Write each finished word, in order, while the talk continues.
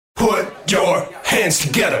your hands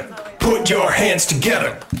together. Put your hands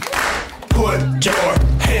together. Put your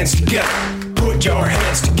hands together. Put your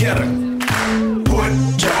hands together. Put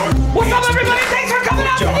your What's up, everybody? Thanks for coming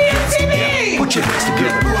out to DMTV! Put your hands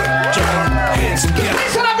together. Put your hands together.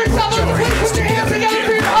 Please shut up yourself and please put your hands together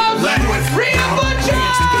for your host, Rhea Butcher!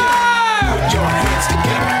 Put your hands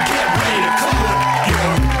together. Get ready to clap. Put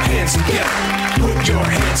your hands together. Put your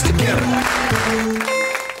hands together.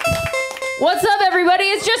 What's up, everybody?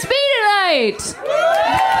 It's just me tonight!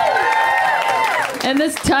 And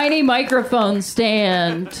this tiny microphone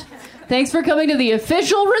stand. Thanks for coming to the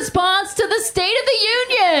official response to the State of the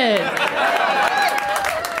Union!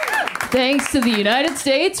 Thanks to the United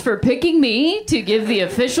States for picking me to give the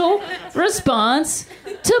official response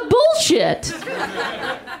to bullshit.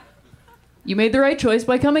 You made the right choice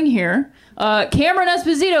by coming here. Cameron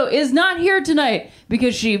Esposito is not here tonight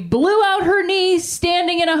because she blew out her knee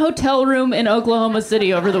standing in a hotel room in Oklahoma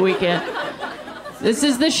City over the weekend. This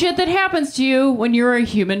is the shit that happens to you when you're a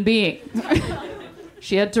human being.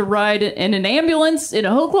 She had to ride in an ambulance in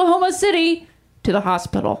Oklahoma City to the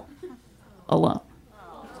hospital alone.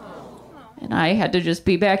 And I had to just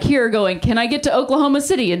be back here going, can I get to Oklahoma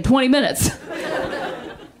City in 20 minutes?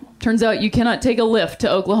 Turns out you cannot take a lift to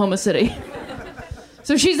Oklahoma City.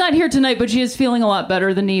 So she's not here tonight, but she is feeling a lot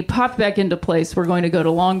better. The knee popped back into place. We're going to go to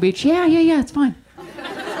Long Beach. Yeah, it's fine.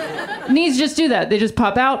 Knees just do that. They just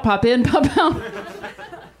pop out, pop in, pop out.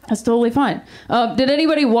 That's totally fine. Did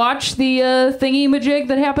anybody watch the thingy-majig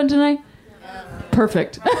that happened tonight?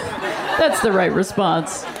 Perfect. That's the right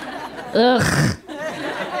response. Ugh.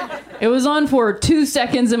 It was on for 2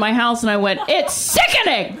 seconds in my house, and I went, it's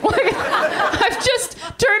sickening! I've just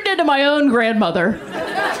turned into my own grandmother.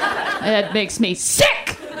 That makes me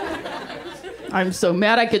sick! I'm so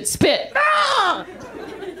mad I could spit. Ah!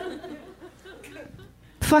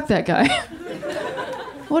 Fuck that guy.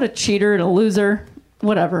 What a cheater and a loser.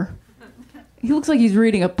 Whatever. He looks like he's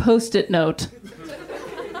reading a Post-it note.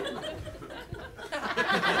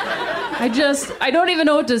 I don't even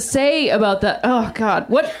know what to say about that. Oh, God.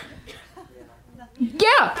 What?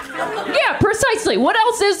 Yeah, precisely. What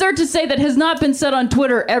else is there to say that has not been said on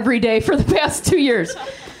Twitter every day for the past 2 years?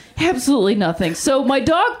 Absolutely nothing. So my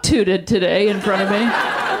dog tooted today in front of me.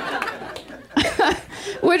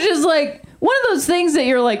 Which is like one of those things that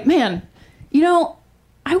you're like, man, you know,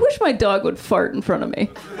 I wish my dog would fart in front of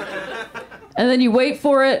me. And then you wait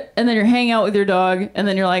for it, and then you're hanging out with your dog, and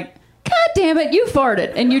then you're like, God damn it, you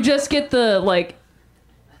farted. And you just get the, like,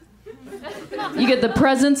 you get the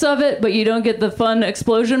presence of it, but you don't get the fun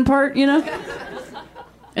explosion part, you know?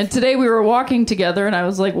 And today we were walking together, and I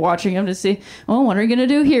was, like, watching him to see, well, what are we going to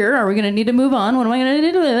do here? Are we going to need to move on? What am I going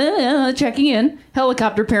to do? Checking in.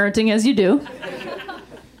 Helicopter parenting, as you do.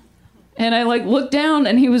 And I, like, looked down,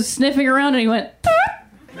 and he was sniffing around, and he went,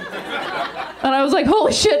 and I was like,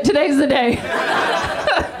 holy shit, today's the day.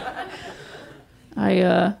 I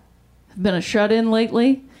have been a shut-in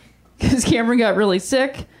lately because Cameron got really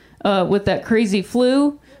sick with that crazy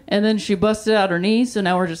flu, and then she busted out her knee, so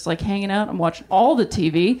now we're just like hanging out. I'm watching all the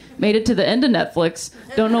TV, made it to the end of Netflix,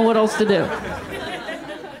 don't know what else to do.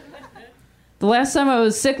 The last time I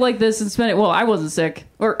was sick like this and spent it, well, I wasn't sick.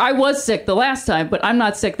 Or I was sick the last time, but I'm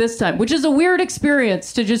not sick this time, which is a weird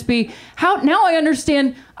experience to just be, now I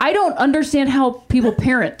understand, I don't understand how people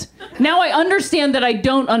parent. Now I understand that I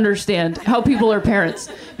don't understand how people are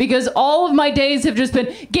parents. Because all of my days have just been,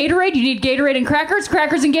 Gatorade, you need Gatorade and crackers?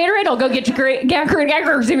 Crackers and Gatorade? I'll go get you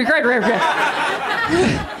crackers and crackers.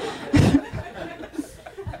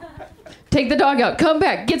 Take the dog out, come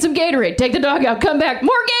back, get some Gatorade. Take the dog out, come back,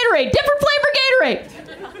 more Gatorade, different flavor Gatorade.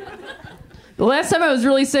 The last time I was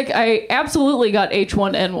really sick, I absolutely got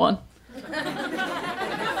H1N1.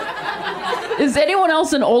 Is anyone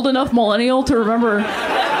else an old enough millennial to remember?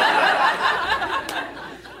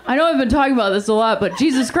 I know I've been talking about this a lot, but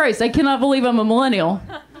Jesus Christ, I cannot believe I'm a millennial.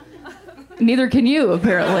 Neither can you,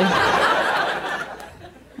 apparently.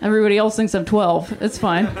 Everybody else thinks I'm 12. It's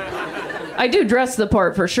fine. I do dress the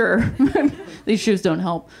part for sure. These shoes don't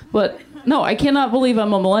help. But no, I cannot believe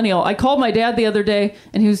I'm a millennial. I called my dad the other day,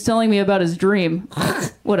 and he was telling me about his dream.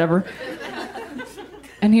 Whatever.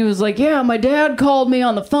 And he was like, yeah, my dad called me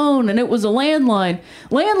on the phone, and it was a landline.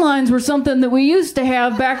 Landlines were something that we used to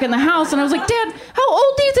have back in the house. And I was like, Dad, how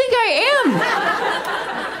old do you think I am?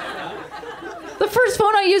 The first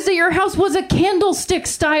phone I used at your house was a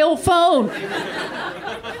candlestick-style phone.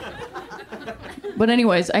 But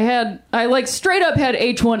anyways, I like straight up had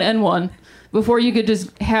H1N1 before you could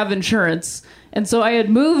just have insurance. And so I had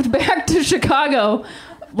moved back to Chicago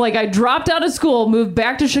Like, I dropped out of school, moved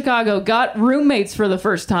back to Chicago, got roommates for the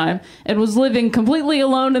first time, and was living completely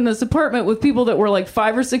alone in this apartment with people that were like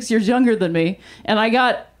 5 or 6 years younger than me. And I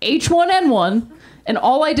got H1N1, and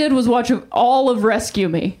all I did was watch all of Rescue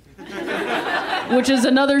Me, which is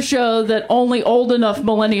another show that only old enough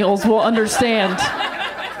millennials will understand.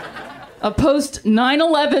 A post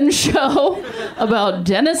 9/11 show about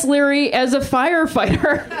Dennis Leary as a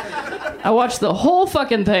firefighter. I watched the whole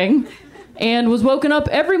fucking thing and was woken up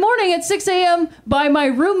every morning at 6 a.m. by my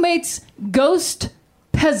roommate's ghost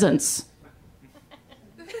peasants.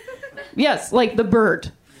 Yes, like the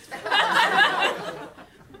bird.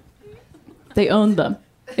 They owned them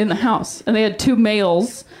in the house, and they had 2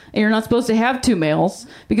 males, and you're not supposed to have 2 males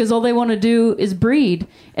because all they want to do is breed,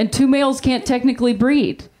 and 2 males can't technically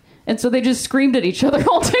breed. And so they just screamed at each other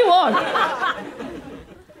all day long.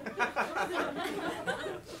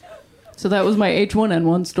 So that was my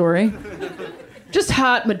H1N1 story. Just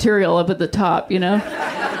hot material up at the top, you know?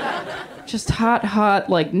 Just hot,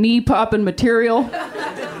 like knee-popping material.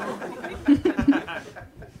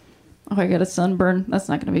 Oh, I got a sunburn. That's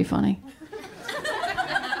not going to be funny.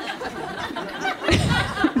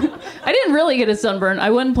 I didn't really get a sunburn.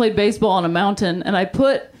 I went and played baseball on a mountain, and I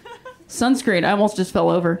put sunscreen. I almost just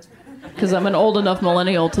fell over because I'm an old enough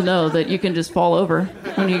millennial to know that you can just fall over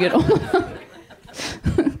when you get old enough.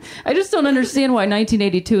 I just don't understand why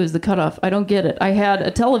 1982 is the cutoff. I don't get it. I had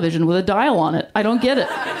a television with a dial on it. I don't get it.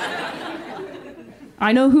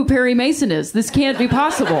 I know who Perry Mason is. This can't be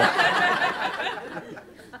possible.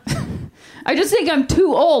 I just think I'm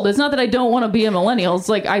too old. It's not that I don't want to be a millennial. It's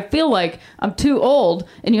like I feel like I'm too old,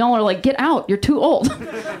 and y'all are like, get out. You're too old.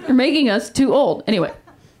 You're making us too old. Anyway.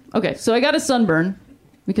 Okay, so I got a sunburn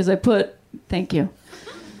because I put... Thank you.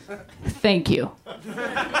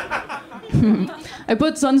 I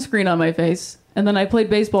put sunscreen on my face, and then I played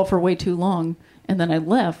baseball for way too long, and then I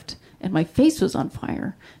left, and my face was on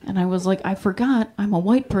fire. And I was like, I forgot I'm a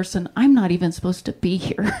white person. I'm not even supposed to be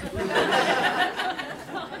here.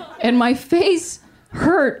 And my face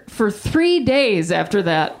hurt for 3 days after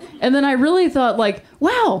that. And then I really thought, like,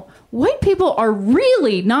 wow, white people are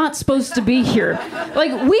really not supposed to be here.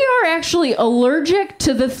 Like, we are actually allergic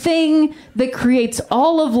to the thing that creates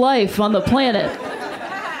all of life on the planet.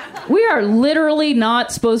 We are literally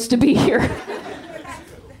not supposed to be here.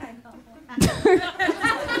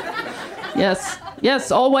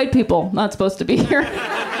 Yes, all white people not supposed to be here.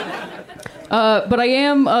 But I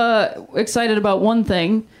am excited about one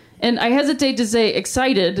thing. And I hesitate to say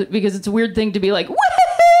excited because it's a weird thing to be like,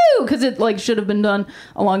 woohoo! Because it like should have been done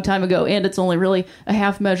a long time ago, and it's only really a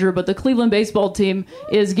half measure. But the Cleveland baseball team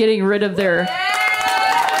is getting rid of their...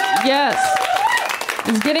 Yes.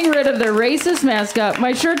 Is getting rid of their racist mascot.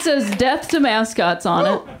 My shirt says death to mascots on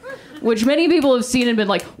it, which many people have seen and been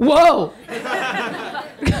like, whoa!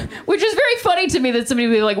 Which is very funny to me that somebody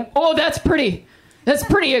would be like, oh, that's pretty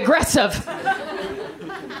aggressive.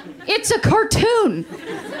 It's a cartoon.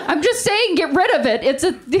 I'm just saying, get rid of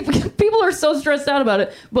it. People are so stressed out about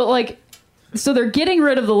it. But like, so they're getting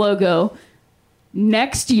rid of the logo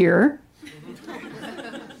next year.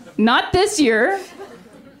 Not this year.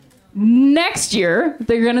 Next year,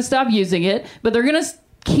 they're going to stop using it, but they're going to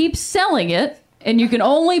keep selling it, and you can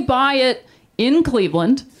only buy it in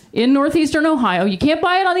Cleveland, in northeastern Ohio. You can't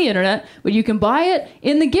buy it on the internet, but you can buy it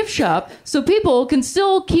in the gift shop, so people can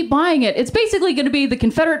still keep buying it. It's basically going to be the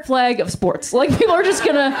Confederate flag of sports. Like, people are just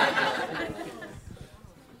going to...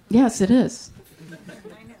 Yes, it is.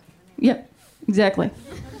 Yep, exactly.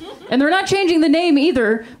 And they're not changing the name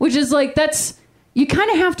either, which is like, that's... You kind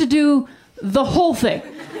of have to do the whole thing.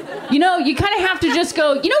 You know, you kind of have to just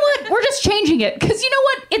go, you know what? We're just changing it. Because you know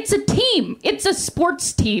what? It's a team. It's a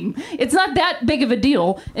sports team. It's not that big of a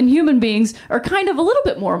deal. And human beings are kind of a little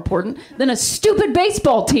bit more important than a stupid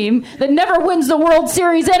baseball team that never wins the World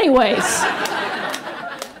Series anyways.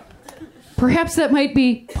 Perhaps that might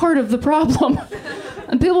be part of the problem.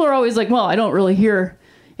 And people are always like, well, I don't really hear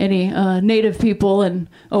any native people in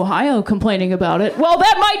Ohio complaining about it. Well,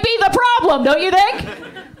 that might be the problem, don't you think?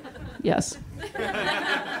 Yes.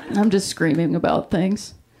 I'm just screaming about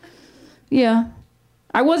things. Yeah.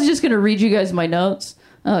 I was just going to read you guys my notes,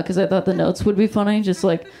 because I thought the notes would be funny. Just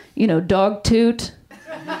like, you know, dog toot,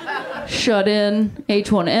 shut in,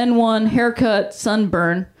 H1N1, haircut,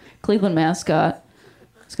 sunburn, Cleveland mascot.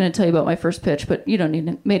 I was going to tell you about my first pitch, but you don't need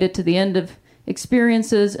to. Made it to the end of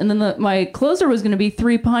experiences. And then my closer was going to be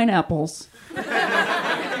 3 pineapples.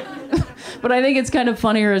 But I think it's kind of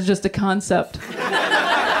funnier as just a concept.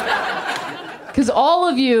 Because all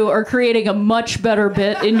of you are creating a much better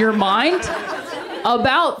bit in your mind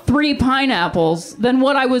about 3 pineapples than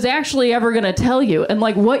what I was actually ever going to tell you. And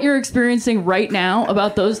like what you're experiencing right now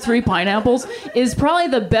about those 3 pineapples is probably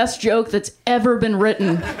the best joke that's ever been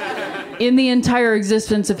written in the entire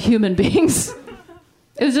existence of human beings.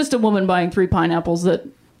 It was just a woman buying 3 pineapples that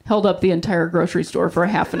held up the entire grocery store for a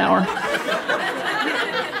half an hour.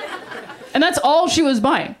 And that's all she was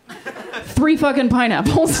buying. 3 fucking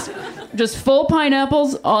pineapples. Just full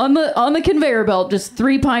pineapples on the conveyor belt, just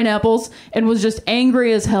 3 pineapples, and was just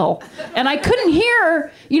angry as hell. And I couldn't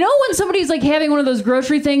hear, you know when somebody's like having one of those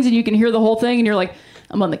grocery things and you can hear the whole thing and you're like,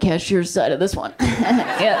 I'm on the cashier's side of this one.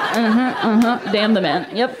 Yeah, damn the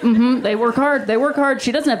man. Yep, they work hard.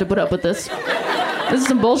 She doesn't have to put up with this. This is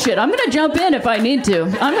some bullshit. I'm gonna jump in if I need to.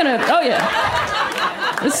 Oh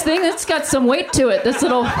yeah. This thing, it's got some weight to it. This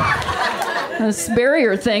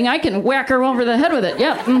barrier thing, I can whack her over the head with it.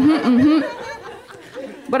 Yeah,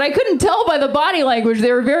 But I couldn't tell by the body language.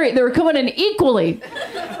 They were coming in equally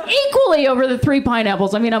over the 3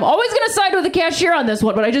 pineapples. I mean, I'm always going to side with the cashier on this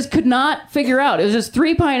one, but I just could not figure out. It was just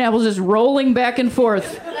 3 pineapples just rolling back and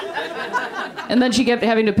forth. And then she kept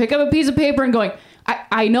having to pick up a piece of paper and going,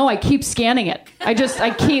 I know, I keep scanning it.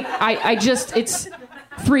 It's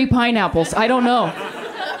 3 pineapples. I don't know.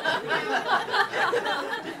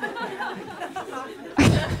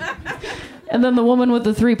 And then the woman with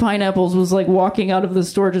the 3 pineapples was like walking out of the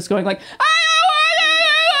store just going like,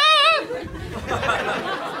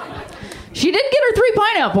 She did get her 3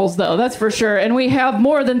 pineapples though, that's for sure. And we have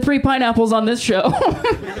more than 3 pineapples on this show.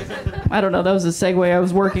 I don't know, that was a segue I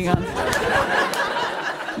was working on.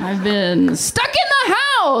 I've been stuck in the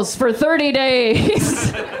house for 30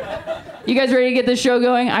 days. You guys ready to get this show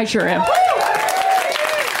going? I sure am.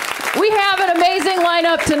 We have an amazing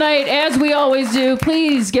lineup tonight, as we always do.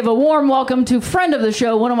 Please give a warm welcome to friend of the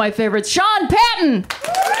show, one of my favorites, Sean Patton.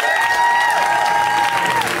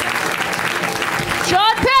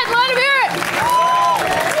 Sean Patton, let him hear it.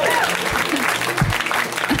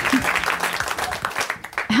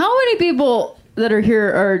 How many people that are here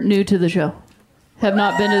are new to the show? Have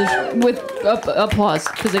not been to the show? With applause,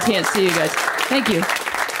 because I can't see you guys. Thank you.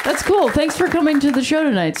 That's cool. Thanks for coming to the show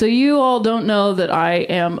tonight. So you all don't know that I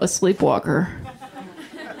am a sleepwalker.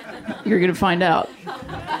 You're going to find out.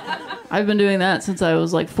 I've been doing that since I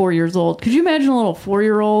was like 4 years old. Could you imagine a little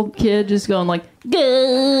 4-year-old kid just going like,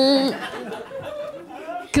 because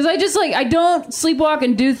I don't sleepwalk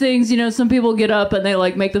and do things, you know, some people get up and they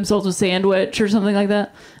like make themselves a sandwich or something like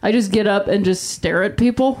that. I just get up and just stare at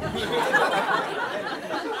people.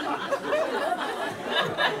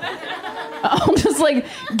 I'll just like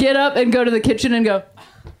get up and go to the kitchen and go.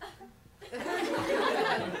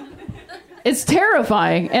 It's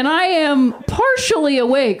terrifying, and I am partially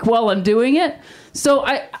awake while I'm doing it. So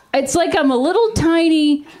it's like I'm a little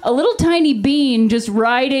tiny bean just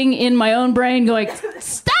riding in my own brain, going,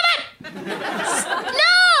 "Stop it!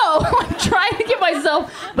 No!" I'm trying to get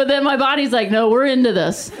myself, but then my body's like, "No, we're into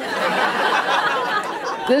this.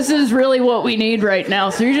 This is really what we need right now.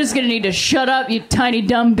 So you're just gonna need to shut up, you tiny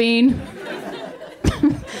dumb bean."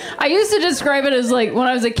 I used to describe it as like when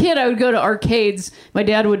I was a kid, I would go to arcades. My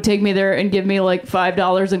dad would take me there and give me like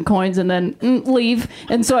 $5 in coins and then leave.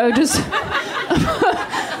 And so I would just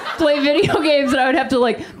play video games and I would have to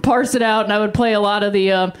like parse it out. And I would play a lot of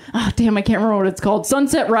the, I can't remember what it's called.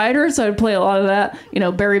 Sunset Riders. I would play a lot of that, you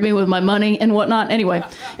know, bury me with my money and whatnot. Anyway,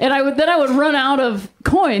 and I would run out of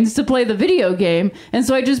coins to play the video game. And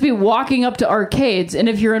so I'd just be walking up to arcades. And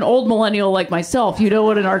if you're an old millennial like myself, you know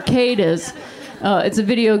what an arcade is. It's a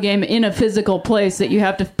video game in a physical place that you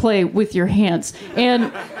have to play with your hands.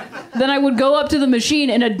 And then I would go up to the machine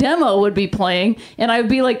and a demo would be playing and I would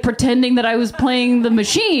be like pretending that I was playing the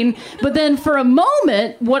machine. But then for a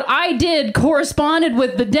moment, what I did corresponded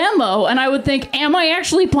with the demo and I would think, am I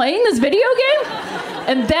actually playing this video game?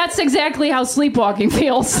 And that's exactly how sleepwalking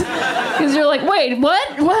feels. Because you're like, wait,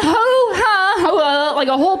 what? Like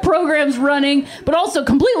a whole program's running, but also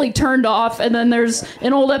completely turned off. And then there's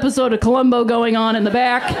an old episode of Columbo going on in the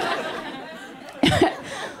back.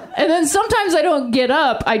 And then sometimes I don't get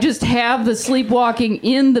up. I just have the sleepwalking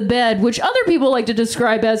in the bed, which other people like to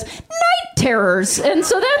describe as night terrors. And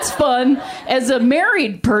so that's fun as a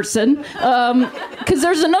married person, because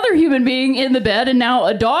there's another human being in the bed and now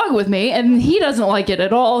a dog with me, and he doesn't like it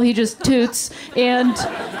at all. He just toots. And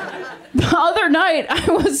the other night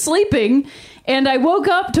I was sleeping and I woke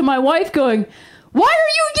up to my wife going, "Why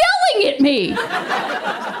are you yelling at me?" And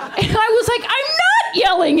I was like, "I'm not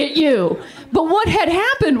yelling at you." But what had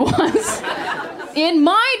happened was, in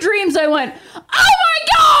my dreams, I went, "Oh my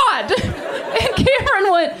God!" And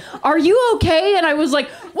Karen went, "Are you okay?" And I was like,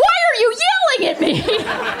 "Why are you yelling at me?"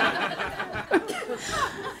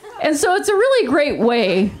 And so it's a really great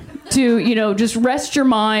way to, just rest your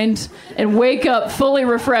mind and wake up fully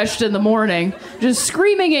refreshed in the morning, just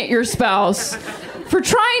screaming at your spouse for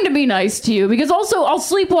trying to be nice to you. Because also I'll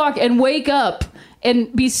sleepwalk and wake up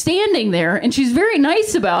and be standing there, and she's very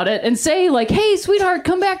nice about it, and say, like, hey, sweetheart,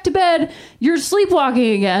 come back to bed. You're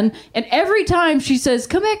sleepwalking again. And every time she says,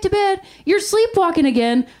 come back to bed, you're sleepwalking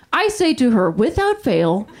again, I say to her, without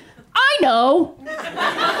fail, I know.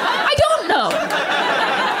 I don't know.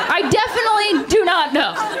 I definitely do not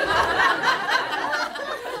know.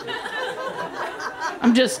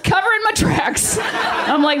 I'm just covering my tracks.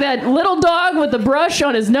 I'm like that little dog with the brush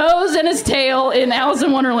on his nose and his tail in Alice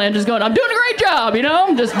in Wonderland, just going, I'm doing a great job,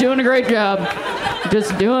 I'm just doing a great job.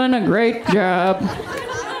 Just doing a great job.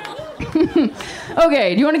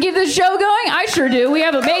 Okay, do you want to keep this show going? I sure do. We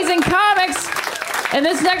have amazing comics. And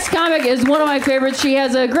this next comic is one of my favorites. She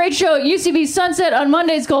has a great show at UCB Sunset on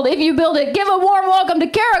Mondays called If You Build It. Give a warm welcome to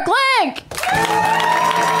Kara Klenk.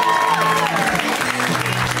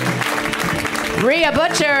 Rhea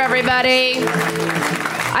Butcher, everybody.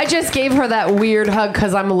 I just gave her that weird hug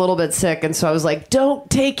because I'm a little bit sick, and so I was like, don't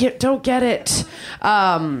take it, don't get it.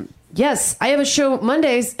 Yes, I have a show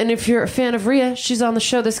Mondays, and if you're a fan of Rhea, she's on the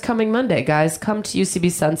show this coming Monday, guys. Come to UCB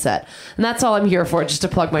Sunset. And that's all I'm here for, just to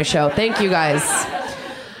plug my show. Thank you, guys.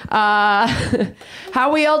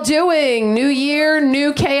 How we all doing? New year,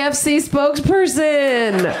 new KFC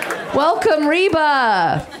spokesperson. Welcome,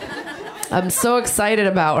 Reba. I'm so excited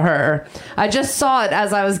about her. I just saw it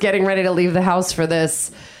as I was getting ready to leave the house for this.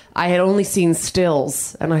 I had only seen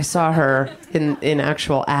stills, and I saw her in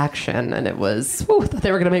actual action, and it was, I thought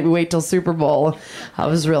they were going to make me wait till Super Bowl. I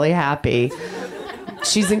was really happy.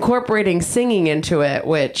 She's incorporating singing into it,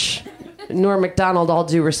 which Norm Macdonald, all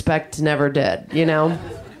due respect, never did,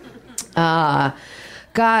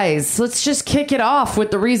 Guys, let's just kick it off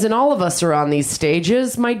with the reason all of us are on these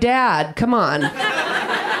stages. My dad, come on.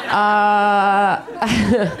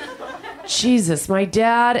 Jesus, my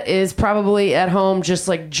dad is probably at home just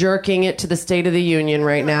like jerking it to the State of the Union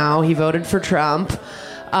right now. He voted for Trump.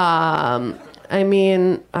 I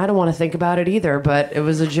mean, I don't want to think about it either, but it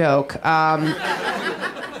was a joke.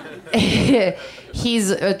 He's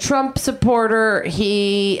a Trump supporter.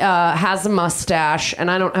 He has a mustache,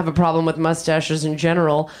 and I don't have a problem with mustaches in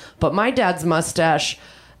general, but my dad's mustache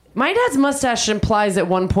implies at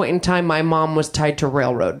one point in time my mom was tied to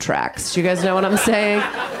railroad tracks. Do you guys know what I'm saying?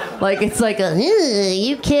 Like, it's like a,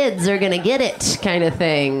 you kids are going to get it kind of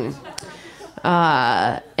thing.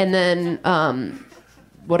 And then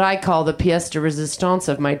what I call the pièce de résistance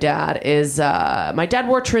of my dad is my dad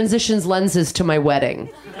wore Transitions lenses to my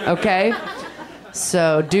wedding. Okay?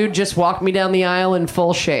 So dude just walked me down the aisle in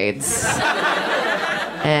full shades.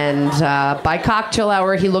 And by cocktail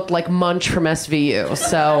hour, he looked like Munch from SVU.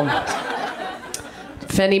 So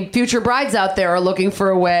if any future brides out there are looking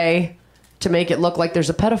for a way to make it look like there's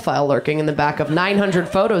a pedophile lurking in the back of 900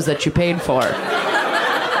 photos that you paid for,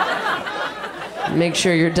 make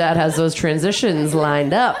sure your dad has those transitions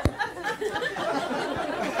lined up.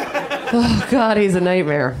 Oh, God, he's a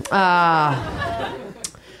nightmare.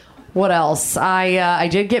 What else? I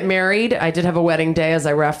did get married. I did have a wedding day, as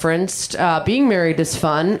I referenced. Being married is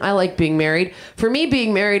fun. I like being married. For me,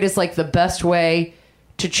 being married is like the best way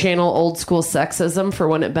to channel old school sexism for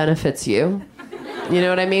when it benefits you. You know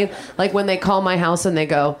what I mean? Like when they call my house and they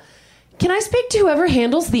go, can I speak to whoever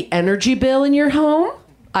handles the energy bill in your home?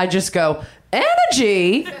 I just go,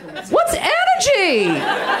 energy? What's energy?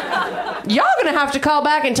 Y'all gonna have to call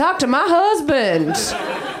back and talk to my husband.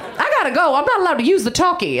 I gotta go. I'm not allowed to use the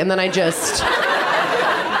talkie. And then I just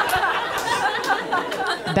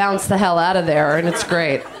bounce the hell out of there, and it's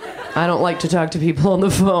great. I don't like to talk to people on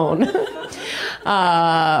the phone.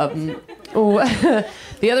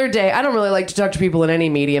 The other day, I don't really like to talk to people in any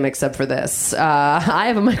medium except for this. I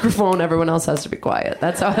have a microphone. Everyone else has to be quiet.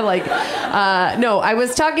 That's how I like. No, I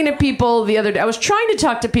was talking to people the other day. I was trying to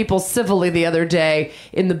talk to people civilly the other day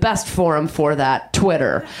in the best forum for that,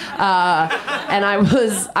 Twitter. And I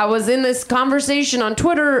was in this conversation on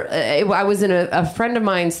Twitter. I was in a friend of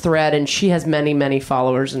mine's thread, and she has many, many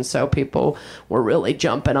followers, and so people were really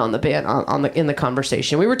jumping on the band in the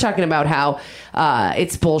conversation. We were talking about how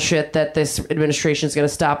it's bullshit that this administration is going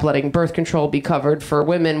to stop letting birth control be covered for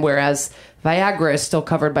women, whereas Viagra is still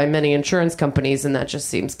covered by many insurance companies, and that just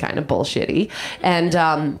seems kind of bullshitty. And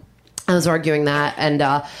I was arguing that, and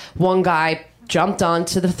one guy jumped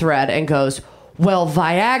onto the thread and goes, well,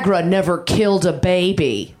 Viagra never killed a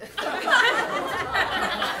baby.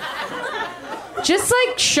 Just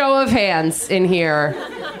like show of hands in here,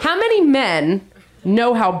 how many men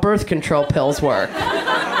know how birth control pills work?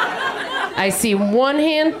 I see one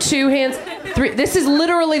hand, two hands. This is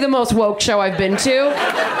literally the most woke show I've been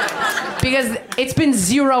to because it's been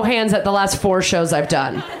 0 hands at the last 4 shows I've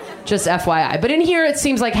done. Just FYI. But in here, it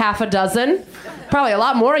seems like half a dozen. Probably a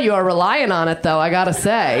lot more of you are relying on it, though, I gotta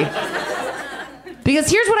say.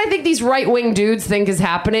 Because here's what I think these right-wing dudes think is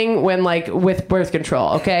happening when, like, with birth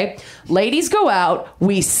control, okay? Ladies go out,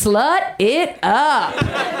 we slut it up,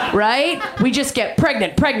 right? We just get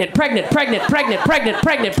pregnant.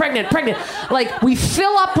 Like, we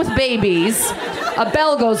fill up with babies, a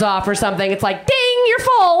bell goes off or something, it's like, ding, you're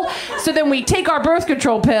full. So then we take our birth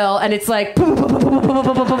control pill, and it's like,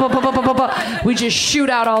 we just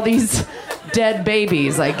shoot out all these dead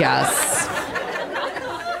babies, I guess.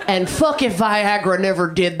 And fuck if Viagra never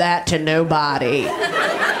did that to nobody.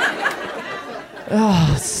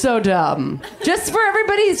 Oh, so dumb. Just for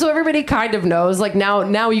everybody, so everybody kind of knows. Like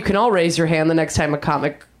now you can all raise your hand the next time a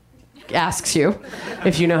comic asks you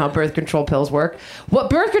if you know how birth control pills work. What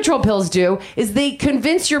birth control pills do is they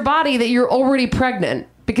convince your body that you're already pregnant.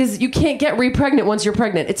 Because you can't get re-pregnant once you're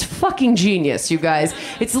pregnant. It's fucking genius, you guys.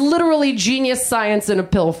 It's literally genius science in a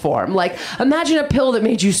pill form. Like, imagine a pill that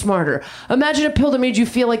made you smarter. Imagine a pill that made you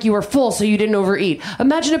feel like you were full so you didn't overeat.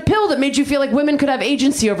 Imagine a pill that made you feel like women could have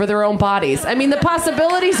agency over their own bodies. I mean, the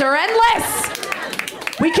possibilities are endless.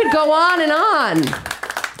 We could go on and on.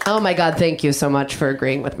 Oh my God, thank you so much for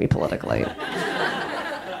agreeing with me politically.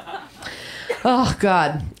 Oh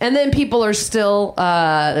God! And then people are still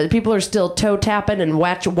toe tapping and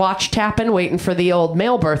watch tapping, waiting for the old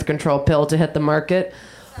male birth control pill to hit the market.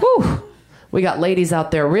 Whew! We got ladies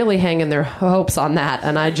out there really hanging their hopes on that,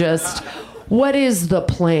 and what is the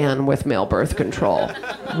plan with male birth control?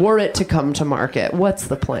 Were it to come to market, what's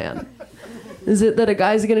the plan? Is it that a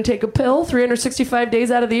guy's going to take a pill 365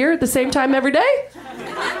 days out of the year at the same time every day?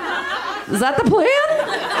 Is that the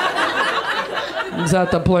plan? Is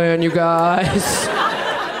that the plan, you guys?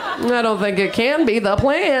 I don't think it can be the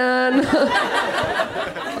plan.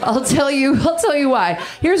 I'll tell you why.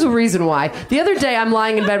 Here's a reason why. The other day, I'm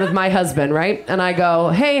lying in bed with my husband, right? And I go,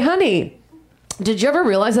 hey, honey, did you ever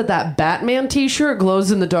realize that Batman t-shirt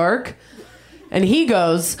glows in the dark? And he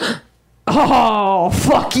goes, oh,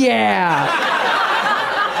 fuck yeah.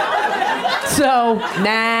 So,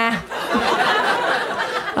 nah.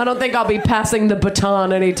 I don't think I'll be passing the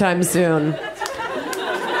baton anytime soon.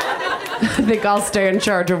 I think I'll stay in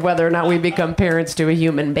charge of whether or not we become parents to a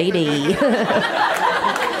human baby.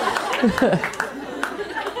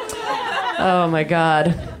 Oh my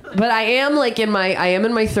God. But I am in my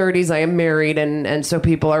 30s. I am married, and so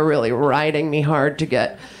people are really riding me hard to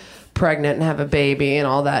get pregnant and have a baby and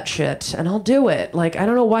all that shit. And I'll do it. Like, I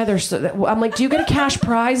don't know why they're so... I'm like, do you get a cash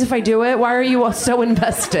prize if I do it? Why are you so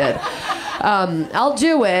invested? I'll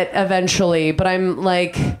do it eventually, but I'm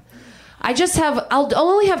like... I'll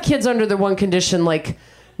only have kids under the one condition, like,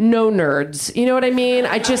 no nerds. You know what I mean?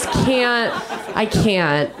 I can't.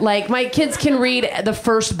 Like, my kids can read the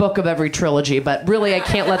first book of every trilogy, but really I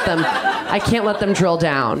can't let them drill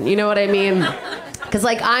down. You know what I mean? Because,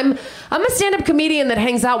 like, I'm a stand-up comedian that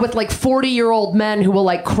hangs out with, like, 40-year-old men who will,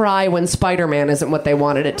 like, cry when Spider-Man isn't what they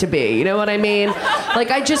wanted it to be. You know what I mean?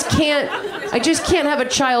 Like, I just can't have a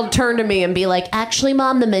child turn to me and be like, actually,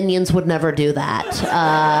 Mom, the Minions would never do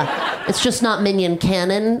that. It's just not Minion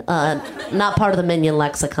canon, not part of the Minion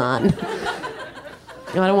lexicon.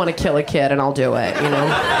 I don't want to kill a kid, and I'll do it, you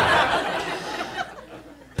know?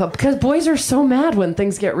 But because boys are so mad when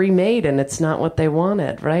things get remade and it's not what they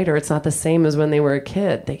wanted, right? Or it's not the same as when they were a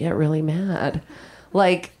kid. They get really mad.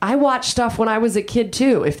 Like, I watched stuff when I was a kid,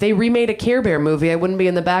 too. If they remade a Care Bear movie, I wouldn't be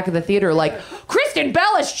in the back of the theater like, Kristen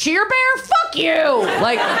Bell is Cheer Bear? Fuck you!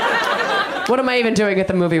 Like, what am I even doing at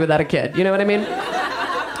the movie without a kid? You know what I mean?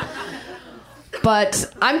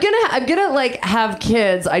 But I'm gonna like have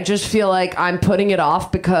kids. I just feel like I'm putting it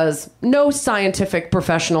off because no scientific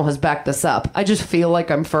professional has backed this up. I just feel like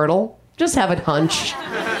I'm fertile. Just have a hunch.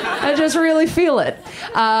 I just really feel it.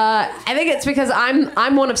 I think it's because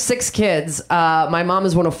I'm one of 6 kids. My mom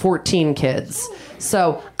is one of 14 kids.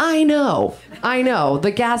 So I know the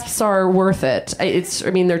gasps are worth it.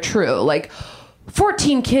 They're true. Like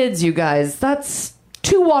 14 kids, you guys. That's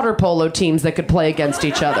 2 water polo teams that could play against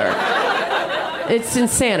each other. It's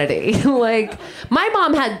insanity. Like, my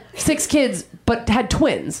mom had 6 kids, but had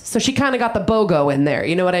twins. So she kind of got the BOGO in there.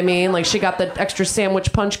 You know what I mean? Like, she got the extra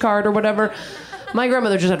sandwich punch card or whatever. My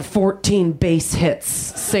grandmother just had 14 base hits,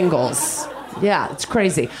 singles. Yeah, it's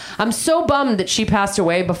crazy. I'm so bummed that she passed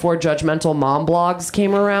away before judgmental mom blogs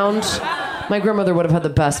came around. My grandmother would have had the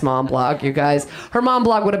best mom blog, you guys. Her mom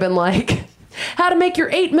blog would have been like, how to make your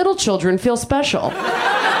 8 middle children feel special.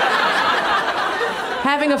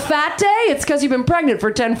 Having a fat day? It's because you've been pregnant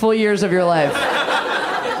for 10 full years of your life.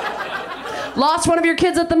 Lost one of your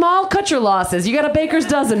kids at the mall? Cut your losses. You got a baker's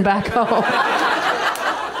dozen back home.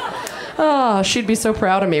 Oh, she'd be so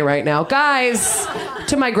proud of me right now. Guys,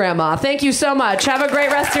 to my grandma, thank you so much. Have a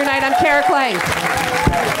great rest of your night. I'm Kara Klenk.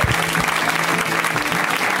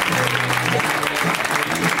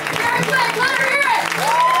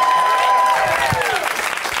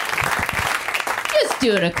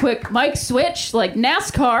 Doing a quick mic switch like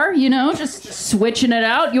NASCAR, you know, just switching it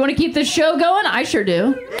out. You want to keep this show going? I sure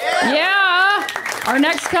do. Yeah. Our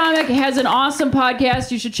next comic has an awesome podcast.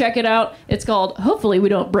 You should check it out. It's called Hopefully We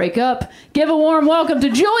Don't Break Up. Give a warm welcome to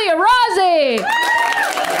Julia Rossi.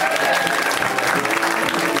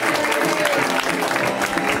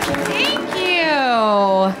 Thank you.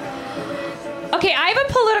 Okay, I have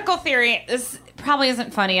a political theory. This probably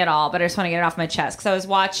isn't funny at all, but I just want to get it off my chest because I was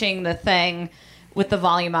watching the thing with the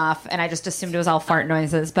volume off, and I just assumed it was all fart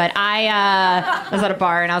noises. But I was at a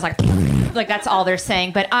bar, and I was like that's all they're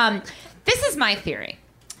saying. But this is my theory.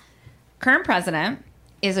 Current president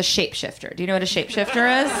is a shapeshifter. Do you know what a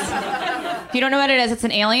shapeshifter is? If you don't know what it is, it's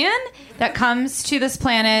an alien that comes to this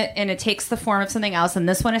planet, and it takes the form of something else, and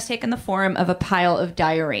this one has taken the form of a pile of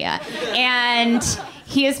diarrhea. And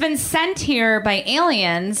he has been sent here by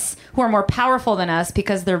aliens who are more powerful than us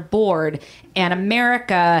because they're bored, and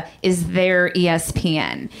America is their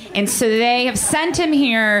ESPN. And so they have sent him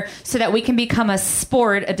here so that we can become a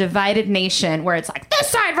sport, a divided nation, where it's like this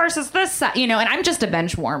side versus this side, you know, and I'm just a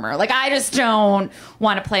bench warmer. Like, I just don't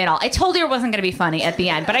want to play at all. I told you it wasn't going to be funny at the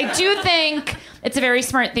end, but I do think it's a very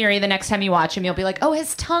smart theory. The next time you watch him, you'll be like, oh,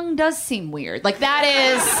 his tongue does seem weird. Like, that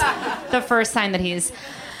is the first sign that he's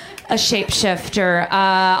a shapeshifter.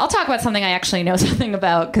 I'll talk about something I actually know something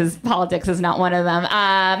about because politics is not one of them.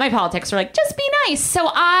 My politics are like, just be nice. So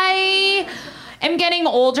I am getting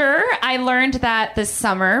older. I learned that this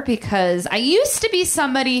summer because I used to be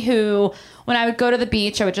somebody who, when I would go to the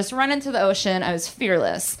beach, I would just run into the ocean. I was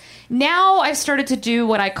fearless. Now I've started to do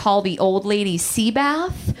what I call the old lady sea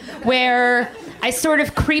bath, where I sort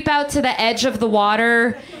of creep out to the edge of the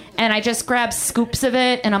water and I just grab scoops of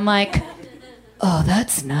it and I'm like, oh,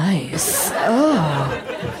 that's nice.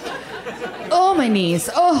 Oh, my knees.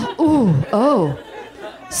 Oh, ooh, oh,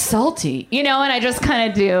 salty. You know, and I just kind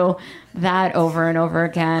of do that over and over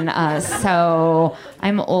again. So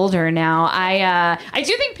I'm older now. I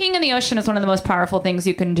do think peeing in the ocean is one of the most powerful things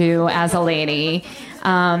you can do as a lady.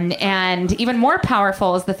 And even more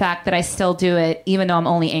powerful is the fact that I still do it even though I'm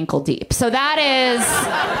only ankle deep. So that is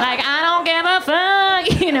like, I don't give a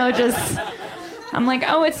fuck, you know, just... I'm like,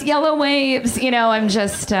 oh, it's yellow waves. You know, I'm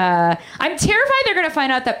just, I'm terrified they're going to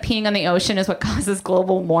find out that peeing on the ocean is what causes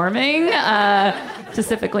global warming,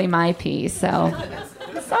 specifically my pee. So,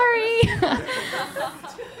 sorry. I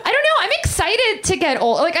don't know. I'm excited to get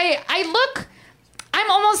old. Like,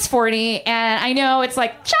 I'm almost 40, and I know it's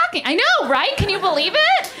like shocking. I know, right? Can you believe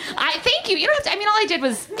it? Thank you. You don't have to. I mean, all I did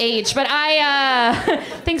was age, but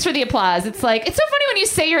thanks for the applause. It's like, it's so funny when you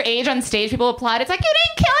say your age on stage, people applaud. It's like, you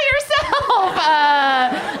didn't kill yourself.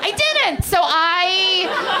 I didn't. So I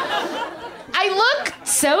look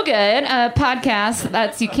so good.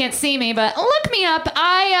 Podcast. You can't see me, but look me up.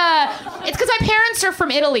 It's because my parents are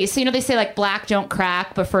from Italy, so you know they say like black don't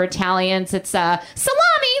crack, but for Italians it's salami.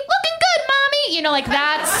 Looking good, mommy. You know, like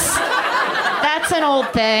that's an old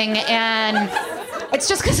thing, and it's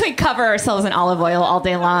just because we cover ourselves in olive oil all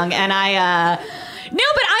day long, and no,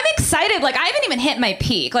 but I'm excited. Like, I haven't even hit my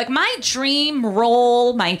peak. Like, my dream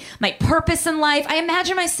role, my purpose in life, I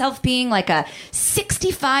imagine myself being like a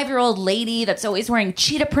 65-year-old lady that's always wearing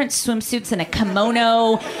cheetah print swimsuits and a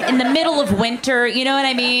kimono in the middle of winter. You know what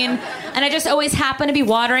I mean? And I just always happen to be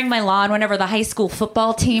watering my lawn whenever the high school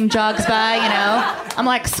football team jogs by, you know? I'm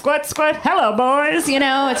like, squat, squat, hello, boys. You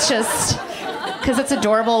know, it's just... because it's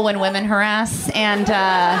adorable when women harass, and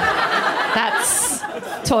that's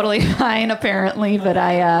totally fine, apparently. But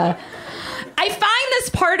I find this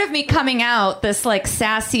part of me coming out, this like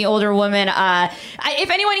sassy older woman. If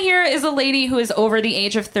anyone here is a lady who is over the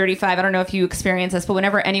age of 35, I don't know if you experience this, but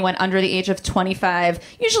whenever anyone under the age of 25,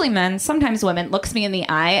 usually men, sometimes women, looks me in the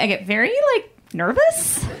eye, I get very like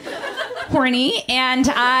nervous, horny, and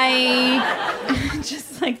I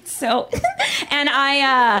just like so. And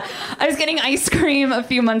I was getting ice cream a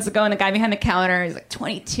few months ago, and the guy behind the counter, he's like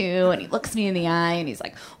 22, and he looks me in the eye, and he's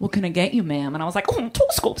like, "What can I get you, ma'am?" And I was like, "Oh,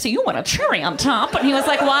 Toast so you want a cherry on top?" And he was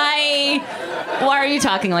like, "Why are you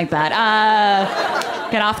talking like that?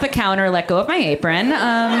 Get off the counter, let go of my apron."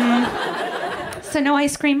 So no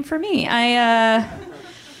ice cream for me. I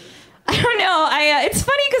don't know. It's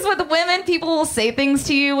funny because with women, people will say things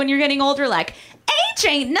to you when you're getting older, like, age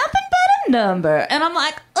ain't nothing but a number. And I'm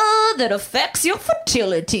like, oh, that affects your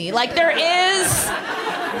fertility. Like, there is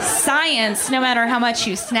science no matter how much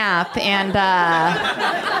you snap. And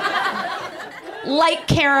like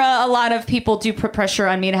Kara, a lot of people do put pressure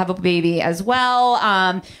on me to have a baby as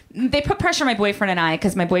well. They put pressure on my boyfriend and I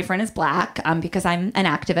because my boyfriend is black, because I'm an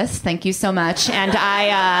activist. Thank you so much. And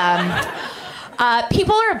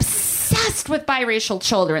people are obsessed with biracial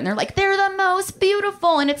children. They're like, they're the most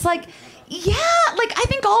beautiful. And it's like, yeah, like, I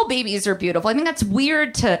think all babies are beautiful. I think that's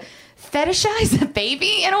weird to fetishize a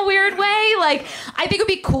baby in a weird way. Like, I think it would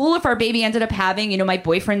be cool if our baby ended up having, my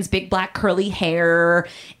boyfriend's big black curly hair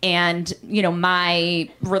and, my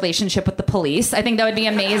relationship with the police. I think that would be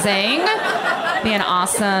amazing. Be an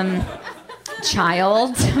awesome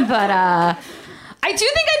child. But I do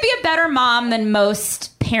think I'd be a better mom than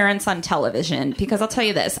most parents on television, because I'll tell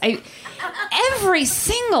you this. Every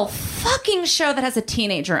single fucking show that has a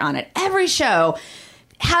teenager on it, every show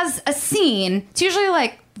has a scene. It's usually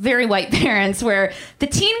like very white parents where the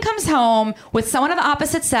teen comes home with someone of the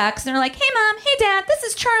opposite sex and they're like, hey mom, hey dad, this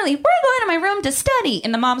is Charlie, we're going to my room to study.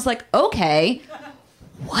 And the mom's like, okay,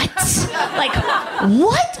 what? Like,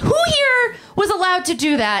 what? Who here was allowed to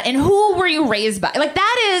do that? And who were you raised by? Like,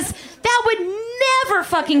 that would never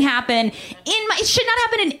fucking happen it should not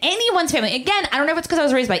happen in anyone's family. Again, I don't know if it's because I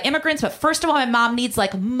was raised by immigrants, but first of all, my mom needs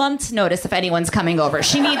like months notice if anyone's coming over.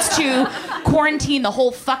 She needs to quarantine the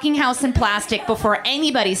whole fucking house in plastic before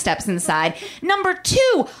anybody steps inside. Number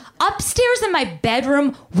two, upstairs in my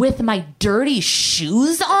bedroom with my dirty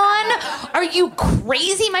shoes on? Are you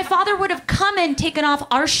crazy? My father would have come and taken off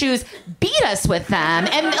our shoes, beat us with them,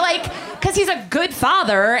 and like, because he's a good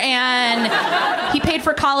father and he paid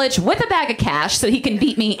for college with a bag of cash so he can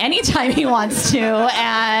beat me anytime he wants to.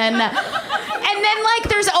 And then like,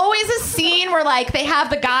 there's always a scene where like they have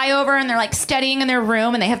the guy over and they're like studying in their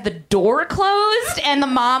room and they have the door closed and the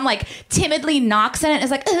mom like timidly knocks on it and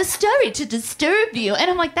is like, sorry to disturb you. And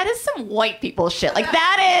I'm like, that is some white people shit. Like,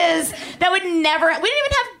 that would never, we didn't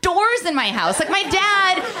even have doors in my house. Like, my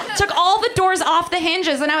dad took all the doors off the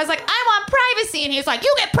hinges and I was like, I want privacy. And he was like,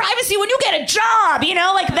 you get privacy when you get a job,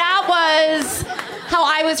 like, that was how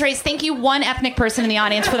I was raised. Thank you, one ethnic person in the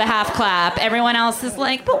audience for the half clap. Everyone else is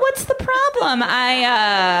like, but what's the problem?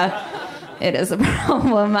 It is a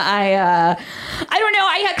problem. I don't know.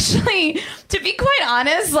 I actually, to be quite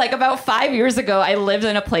honest, like about 5 years ago, I lived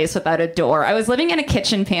in a place without a door. I was living in a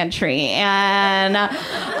kitchen pantry, and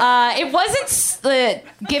it wasn't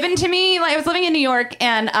given to me. Like, I was living in New York,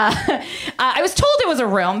 and I was told it was a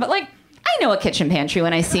room, but like, I know a kitchen pantry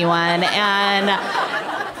when I see one. And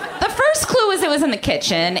the first clue was it was in the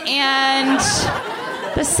kitchen, and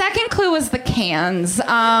the second clue was the cans.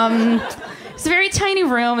 It's a very tiny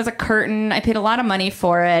room. It was a curtain. I paid a lot of money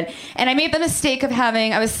for it. And I made the mistake of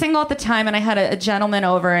I was single at the time, and I had a gentleman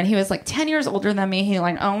over, and he was like 10 years older than me. He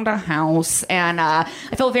like owned a house. And I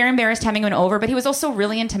felt very embarrassed having him over, but he was also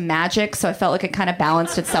really into magic. So I felt like it kind of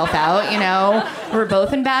balanced itself out, We were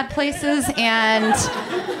both in bad places. And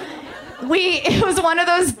it was one of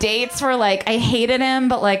those dates where like I hated him,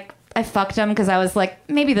 but like I fucked him because I was like,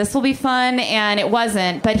 maybe this will be fun, and it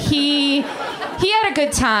wasn't. But he had a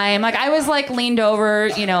good time. Like, I was like leaned over,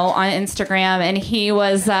 on Instagram, and he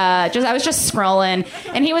was I was just scrolling,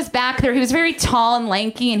 and he was back there. He was very tall and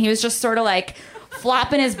lanky, and he was just sort of like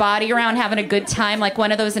flopping his body around, having a good time, like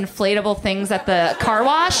one of those inflatable things at the car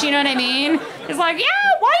wash. You know what I mean? He's like, yeah,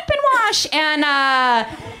 wipe and wash,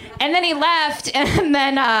 and then he left, and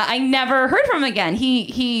then I never heard from him again.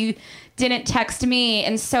 He didn't text me,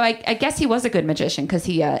 and so I guess he was a good magician because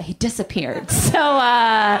he disappeared. So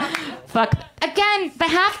fuck. Again, the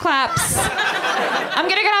half claps. I'm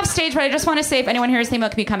gonna get off stage, but I just want to say, if anyone here is thinking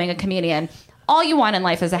about becoming a comedian, all you want in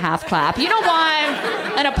life is a half clap. You don't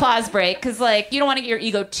want an applause break because like you don't want to get your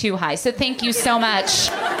ego too high. So thank you so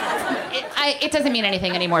much. It doesn't mean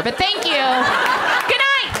anything anymore, but thank you. Good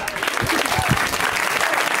night.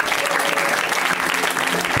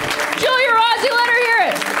 Julia Rossi, let her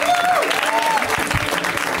hear it.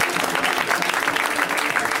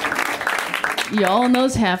 Y'all in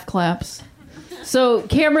those half claps. So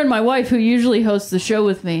Cameron, my wife, who usually hosts the show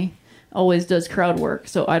with me, always does crowd work,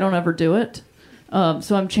 so I don't ever do it.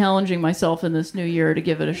 So I'm challenging myself in this new year to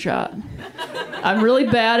give it a shot. I'm really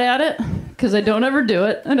bad at it because I don't ever do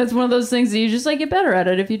it, and it's one of those things that you just like get better at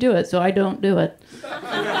it if you do it. So I don't do it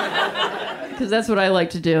because that's what I like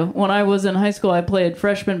to do. When I was in high school, I played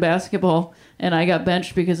freshman basketball, and I got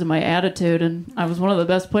benched because of my attitude, and I was one of the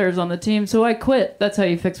best players on the team, so I quit. That's how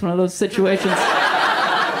you fix one of those situations.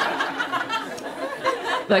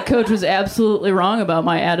 That coach was absolutely wrong about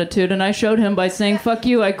my attitude, and I showed him by saying, fuck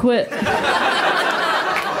you, I quit.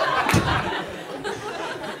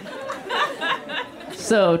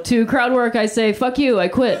 So to crowd work, I say, fuck you, I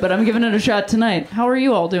quit, but I'm giving it a shot tonight. How are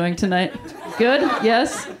you all doing tonight? Good?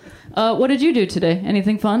 Yes? What did you do today?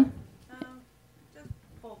 Anything fun? Just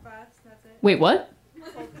pole class, that's it. Wait, what?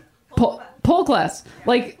 Pole class.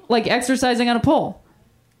 Like exercising on a pole.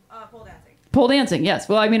 Pole dancing. Pole dancing, yes.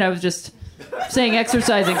 Well, I mean, I was just saying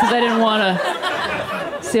exercising because I didn't want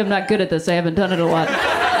to... See, I'm not good at this. I haven't done it a lot.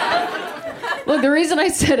 Look, the reason I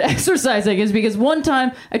said exercising is because one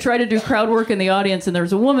time I tried to do crowd work in the audience and there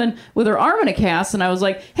was a woman with her arm in a cast and I was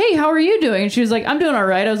like, hey, how are you doing? And she was like, I'm doing all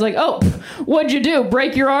right. I was like, oh, what'd you do?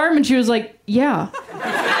 Break your arm? And she was like, yeah.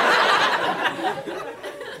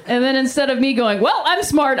 And then instead of me going, well, I'm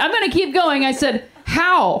smart, I'm going to keep going, I said,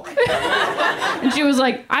 how? And she was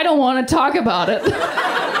like, I don't want to talk about it.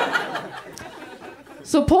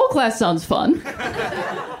 So pole class sounds fun.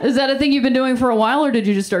 Is that a thing you've been doing for a while, or did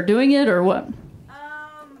you just start doing it, or what? On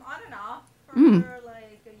and off for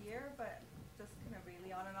like a year, but just kind of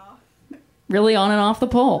really on and off. Really on and off the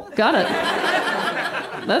pole. Got it.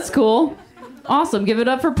 That's cool. Awesome. Give it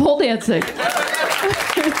up for pole dancing.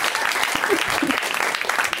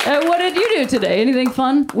 What did you do today? Anything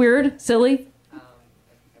fun, weird, silly? I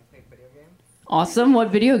played video games. Awesome. What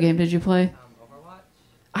video game did you play? Overwatch.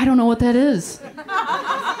 I don't know what that is.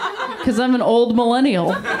 Because I'm an old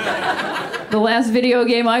millennial. The last video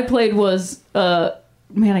game I played was,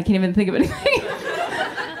 man, I can't even think of anything.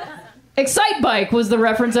 Excite Bike was the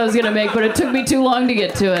reference I was going to make, but it took me too long to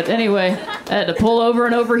get to it. Anyway, I had to pull over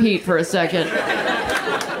and overheat for a second.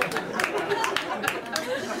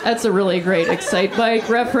 That's a really great Excite Bike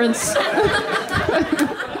reference. Have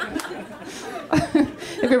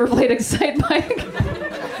you ever played Excite Bike?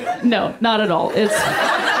 No, not at all. It's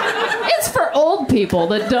for old people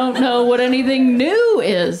that don't know what anything new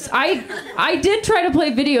is. I did try to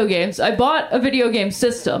play video games. I bought a video game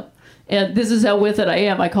system. And this is how with it I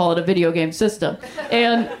am. I call it a video game system.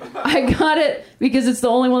 And I got it because it's the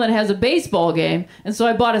only one that has a baseball game. And so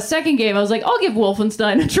I bought a second game. I was like, I'll give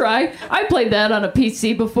Wolfenstein a try. I played that on a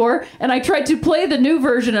PC before. And I tried to play the new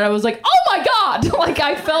version and I was like, oh my God! Like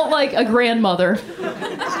I felt like a grandmother.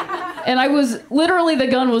 And I was, literally the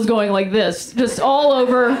gun was going like this, just all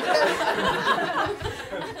over.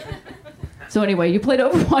 So anyway, you played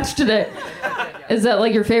Overwatch today. Is that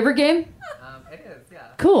like your favorite game? It is, yeah.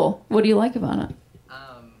 Cool. What do you like about it?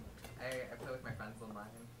 I play with my friends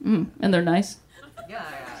online. And they're nice? Yeah.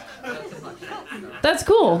 That's just much fun, so. That's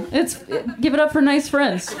cool. Give it up for nice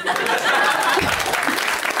friends.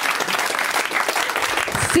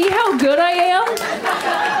 See how good I am?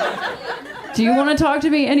 Do you want to talk to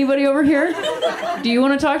me? Anybody over here? Do you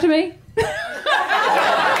want to talk to me?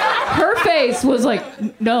 Her face was like,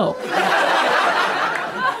 no.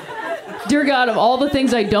 Dear God, of all the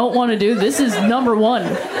things I don't want to do, this is number one.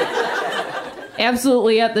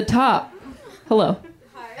 Absolutely at the top. Hello.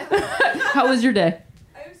 Hi. How was your day?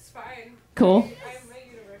 I was fine. Cool. I'm a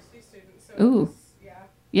university student, so Ooh. yeah.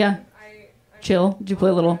 Yeah. I'm Chill. Did you play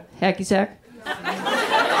a little hacky sack?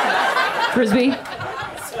 Frisbee?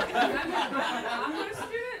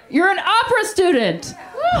 You're an opera student.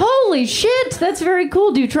 Holy shit, that's very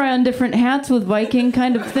cool. Do you try on different hats with Viking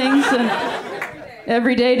kind of things? And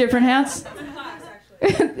every day, different hats?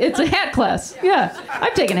 It's a hat class. Yeah,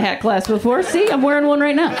 I've taken a hat class before. See, I'm wearing one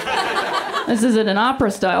right now. This isn't an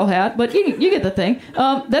opera style hat, but you get the thing.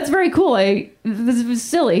 That's very cool. This is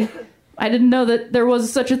silly. I didn't know that there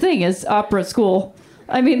was such a thing as opera school.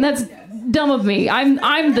 I mean, that's dumb of me.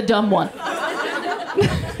 I'm the dumb one.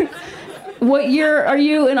 What year are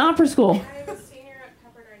you in opera school? I'm a senior at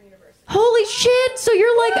Pepperdine University. Holy shit, so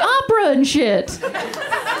you're like opera and shit.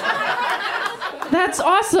 That's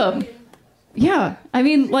awesome. Yeah, I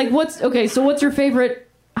mean, like, what's your favorite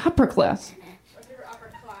opera class? My favorite opera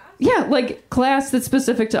class. Yeah, like, class that's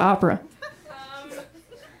specific to opera.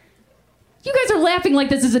 You guys are laughing like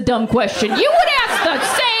this is a dumb question. You would ask the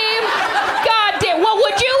same goddamn, what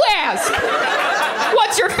would you ask?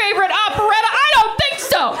 What's your favorite operetta? I don't think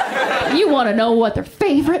so. You want to know what their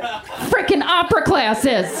favorite frickin' opera class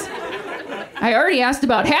is. I already asked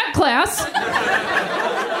about hat class.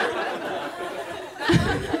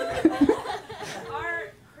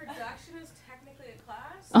 Our production is technically a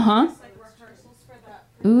class. Uh-huh. It's like rehearsals for that.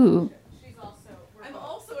 Ooh. I'm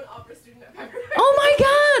also an opera student at Pepperdine. Oh my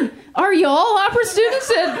God! Are you all opera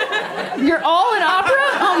students? And you're all in opera?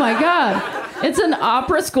 Oh my God! It's an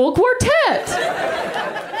opera school quartet.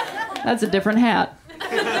 That's a different hat.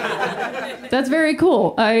 That's very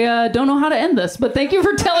cool. I don't know how to end this, but thank you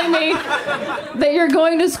for telling me that you're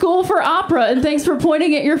going to school for opera, and thanks for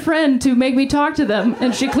pointing at your friend to make me talk to them,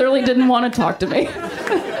 and she clearly didn't want to talk to me. Give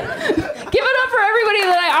it up for everybody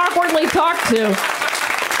that I awkwardly talked to.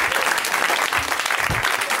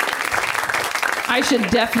 I should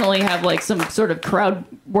definitely have like some sort of crowd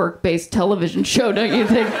work based television show, don't you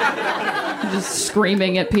think? Just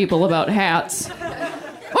screaming at people about hats. What kind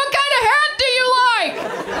of hat do you like?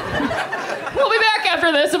 We'll be back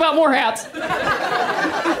after this about more hats.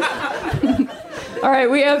 All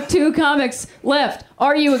right, we have 2 comics left.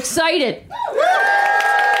 Are you excited?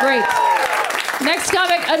 Great. Next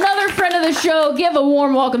comic, another friend of the show. Give a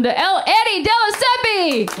warm welcome to Eddie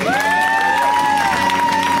Delaseppe.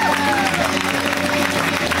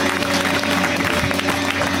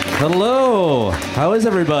 Hello. How is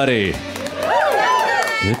everybody?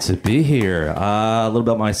 Good to be here. A little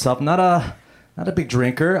about myself. Not a big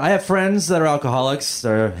drinker. I have friends that are alcoholics.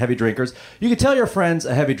 They're heavy drinkers. You can tell your friend's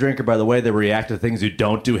a heavy drinker by the way they react to things you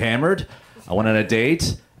don't do hammered. I went on a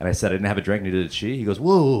date, and I said I didn't have a drink, neither did she. He goes,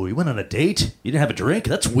 whoa, you went on a date? You didn't have a drink?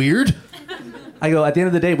 That's weird. I go, at the end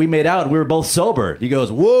of the day, we made out, and we were both sober. He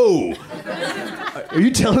goes, whoa. Are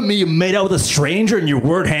you telling me you made out with a stranger and you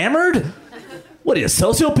weren't hammered? What are you, a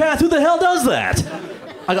sociopath? Who the hell does that?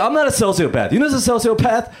 I go, I'm not a sociopath. You know who's a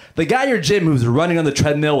sociopath? The guy at your gym who's running on the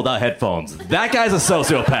treadmill without headphones. That guy's a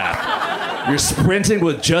sociopath. You're sprinting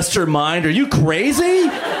with just your mind. Are you crazy?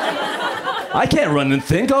 I can't run and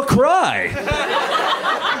think. I'll cry.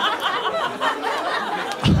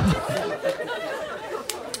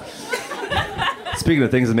 Speaking of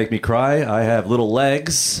things that make me cry, I have little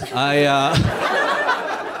legs.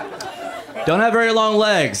 Don't have very long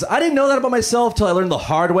legs. I didn't know that about myself till I learned the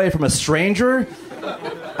hard way from a stranger.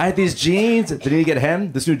 I had these jeans that didn't get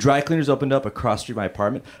hemmed. This new dry cleaners opened up across the street from my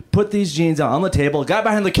apartment. Put these jeans out on the table. Guy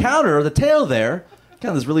behind the counter, the tail there, kind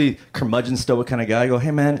of this really curmudgeon stoic kind of guy. I go, hey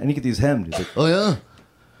man, I need to get these hemmed. He's like, oh yeah?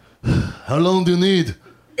 How long do you need?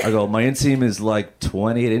 I go, my inseam is like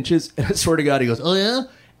 28 inches. And I swear to God, he goes, oh yeah?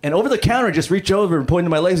 And over the counter, I just reach over and point to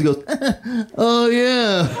my legs and goes, oh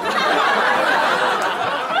yeah.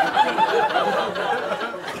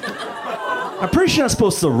 I'm pretty sure you're not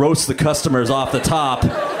supposed to roast the customers off the top.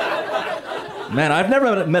 Man, I've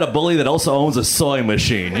never met a bully that also owns a sewing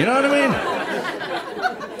machine. You know what I mean?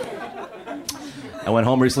 I went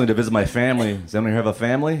home recently to visit my family. Does anyone here have a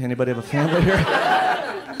family? Anybody have a family here?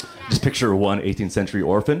 Just picture one 18th century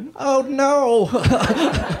orphan. Oh no!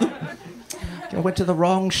 I went to the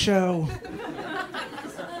wrong show.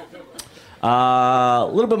 A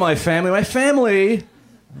little bit of my family.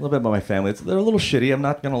 A little bit about my family. They're a little shitty, I'm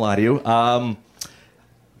not going to lie to you.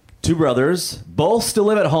 2 brothers, both still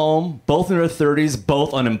live at home, both in their 30s,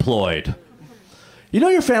 both unemployed. You know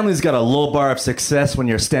your family's got a low bar of success when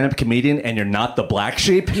you're a stand-up comedian and you're not the black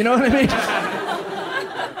sheep? You know what I mean?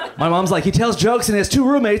 My mom's like, he tells jokes and he has 2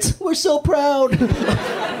 roommates. We're so proud.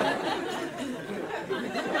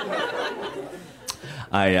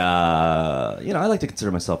 I like to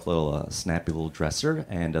consider myself a little snappy little dresser,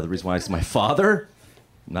 and the reason why is my father.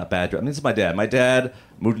 Not bad. I mean, this is my dad. My dad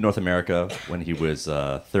moved to North America when he was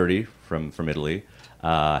 30 from Italy.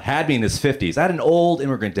 Had me in his 50s. I had an old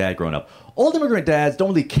immigrant dad growing up. Old immigrant dads don't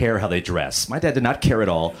really care how they dress. My dad did not care at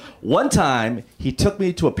all. One time, he took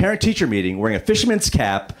me to a parent-teacher meeting wearing a fisherman's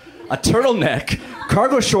cap, a turtleneck,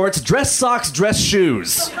 cargo shorts, dress socks, dress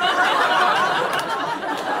shoes.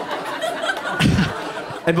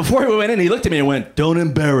 And before we went in, he looked at me and went, don't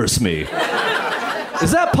embarrass me.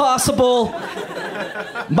 Is that possible?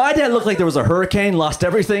 My dad looked like there was a hurricane, lost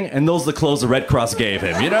everything, and those are the clothes the Red Cross gave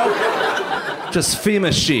him, you know? Just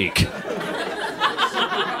FEMA chic.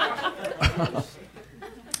 A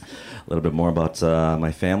little bit more about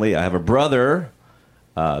my family. I have a brother.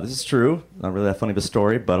 This is true. Not really that funny of a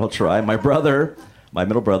story, but I'll try. My brother, my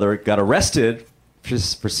middle brother, got arrested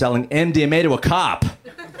for selling MDMA to a cop.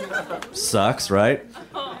 Sucks, right?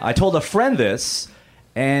 I told a friend this.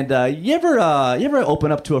 And you ever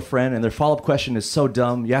open up to a friend and their follow-up question is so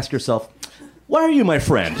dumb, you ask yourself, why are you my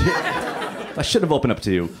friend? I should have opened up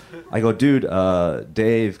to you. I go, dude,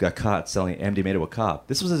 Dave got caught selling MDMA to a cop.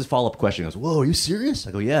 This was his follow-up question. He goes, whoa, are you serious?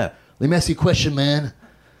 I go, yeah. Let me ask you a question, man.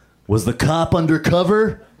 Was the cop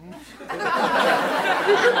undercover?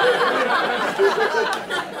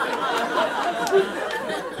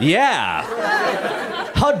 Yeah.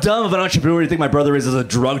 How dumb of an entrepreneur do you think my brother is as a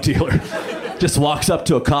drug dealer? Just walks up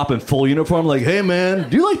to a cop in full uniform like, hey man,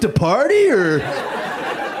 do you like to party or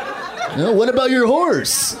what about your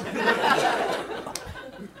horse?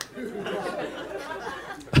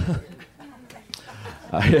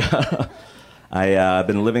 I've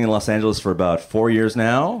been living in Los Angeles for about 4 years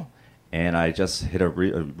now, and I just hit a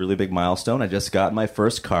really big milestone. I just got my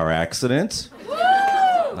first car accident.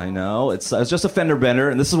 I know, it was just a fender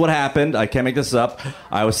bender, and this is what happened. I can't make this up.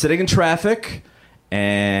 I was sitting in traffic,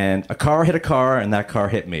 and a car hit a car, and that car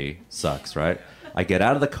hit me. Sucks, right? I get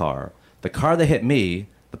out of the car. The car that hit me,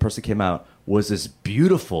 the person came out, was this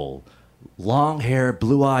beautiful, long-haired,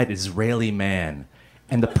 blue-eyed Israeli man.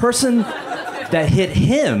 And the person that hit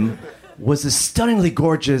him was this stunningly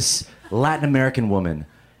gorgeous Latin American woman.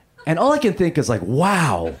 And all I can think is like,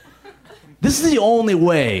 wow, this is the only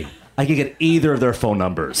way I can get either of their phone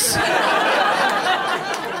numbers.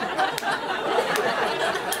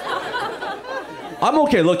 I'm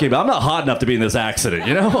okay looking, but I'm not hot enough to be in this accident,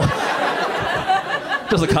 you know?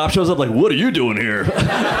 Because the cop shows up like, what are you doing here?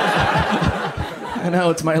 I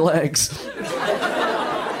know, it's my legs.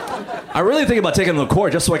 I really think about taking them to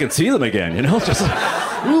court just so I can see them again, you know? Just,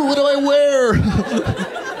 ooh, what do I wear?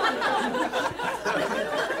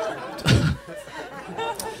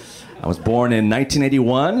 I was born in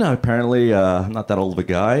 1981. Apparently, I'm not that old of a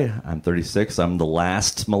guy. I'm 36. I'm the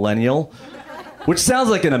last millennial. Which sounds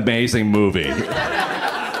like an amazing movie.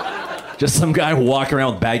 Just some guy walking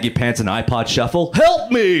around with baggy pants and iPod shuffle.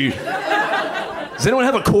 Help me! Does anyone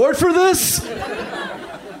have a cord for this?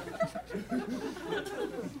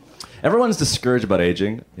 Everyone's discouraged about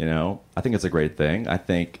aging, you know. I think it's a great thing. I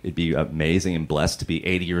think it'd be amazing and blessed to be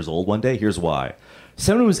 80 years old one day. Here's why.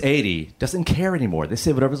 Someone who's 80 doesn't care anymore. They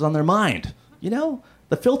say whatever's on their mind. You know?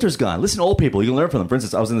 The filter's gone. Listen to old people. You can learn from them. For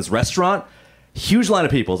instance, I was in this restaurant. Huge line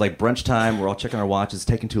of people. It's like brunch time. We're all checking our watches. It's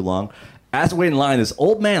taking too long. As we wait in line, this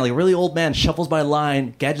old man, like a really old man, shuffles by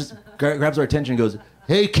line, grabs our attention and goes,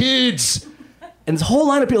 "Hey, kids!" And this whole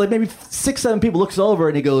line of people, like maybe 6, 7 people, looks over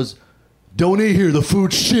and he goes, "Don't eat here. The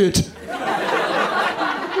food's shit."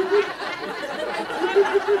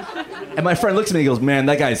 And my friend looks at me and goes, "Man,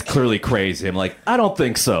 that guy's clearly crazy." I'm like, "I don't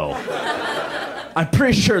think so. I'm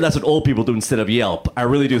pretty sure that's what old people do instead of Yelp. I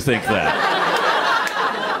really do think that."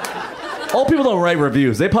 Old people don't write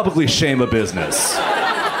reviews. They publicly shame a business.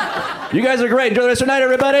 You guys are great. Enjoy the rest of your night,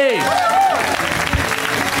 everybody. Eddie,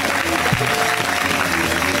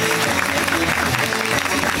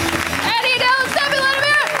 don't stop and let him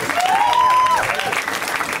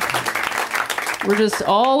out. We're just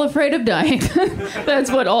all afraid of dying.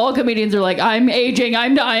 That's what all comedians are like. I'm aging,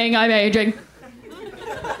 I'm dying, I'm aging.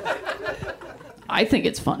 I think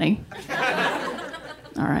it's funny.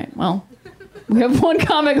 All right, well, we have one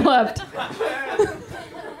comic left.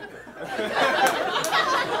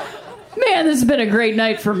 Man, this has been a great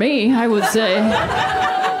night for me, I would say.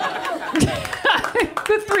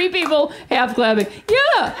 The 3 people half clapping.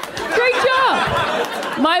 Yeah, great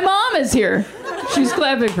job. My mom is here. She's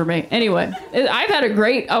clapping for me. Anyway, I've had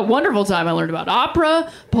a wonderful time. I learned about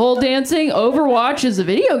opera, pole dancing. Overwatch is a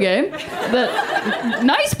video game that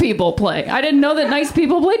nice people play. I didn't know that nice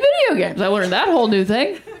people played video games. I learned that whole new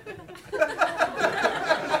thing.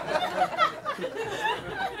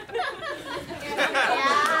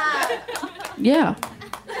 Yeah.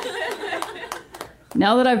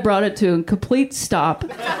 Now that I've brought it to a complete stop,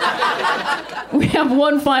 we have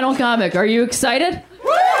one final comic. Are you excited?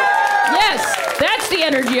 Yes, that's the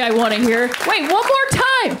energy I want to hear. Wait, one more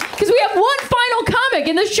time, because we have one final comic,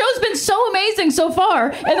 and this show's been so amazing so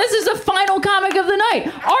far, and this is the final comic of the night.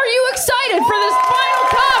 Are you excited for this final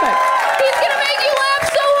comic? He's going to make you laugh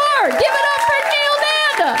so hard. Give it up for Neil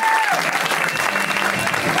Nanda.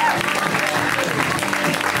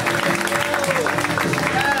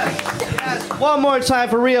 One more time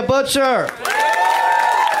for Rhea Butcher.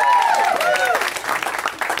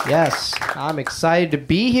 Yes, I'm excited to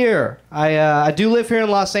be here. I do live here in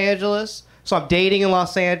Los Angeles, so I'm dating in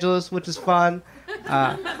Los Angeles, which is fun. But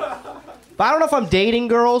I don't know if I'm dating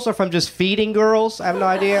girls or if I'm just feeding girls. I have no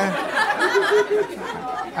idea.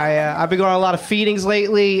 I've been going on a lot of feedings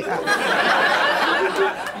lately.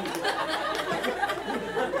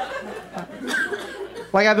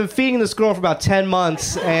 Like, I've been feeding this girl for about 10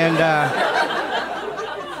 months, and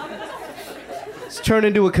it's turned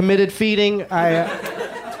into a committed feeding. I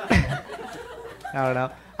don't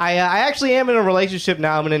know. I actually am in a relationship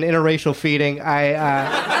now. I'm in an interracial feeding. I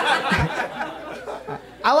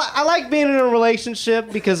like being in a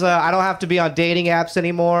relationship because I don't have to be on dating apps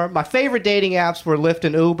anymore. My favorite dating apps were Lyft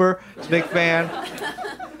and Uber. I was a big fan.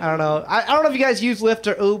 I don't know. I don't know if you guys use Lyft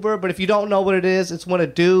or Uber, but if you don't know what it is, it's when a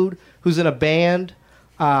dude who's in a band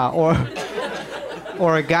or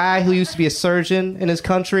a guy who used to be a surgeon in his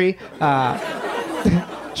country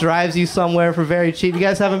drives you somewhere for very cheap. You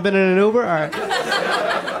guys haven't been in an Uber? All right.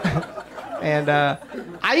 And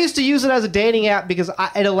I used to use it as a dating app because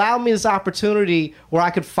it allowed me this opportunity where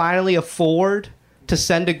I could finally afford to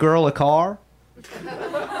send a girl a car,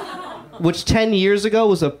 which 10 years ago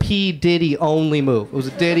was a P. Diddy only move. It was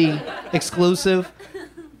a Diddy exclusive.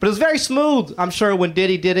 But it was very smooth. I'm sure when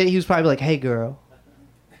Diddy did it, he was probably like, "Hey, girl,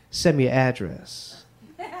 send me your address.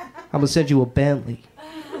 I'm going to send you a Bentley.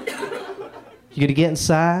 You're going to get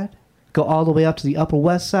inside, go all the way up to the Upper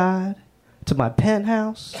West Side, to my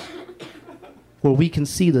penthouse where we can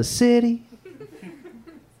see the city.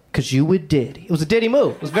 Cause you with Diddy. It was a Diddy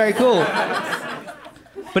move. It was very cool.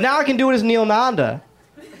 But now I can do it as Neil Nanda.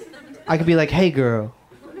 I can be like, hey girl,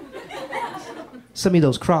 send me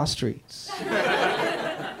those cross streets.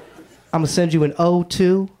 I'm gonna send you an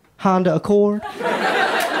 02 Honda Accord.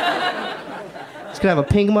 It's gonna have a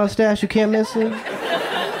pink mustache, you can't miss it.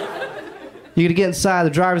 You're gonna get inside, the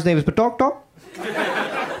driver's name is Badok Dok.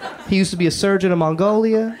 He used to be a surgeon in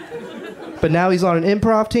Mongolia, but now he's on an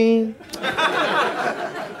improv team.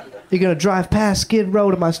 You're gonna drive past Skid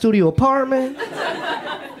Row to my studio apartment,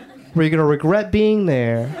 where you're gonna regret being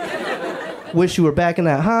there. Wish you were back in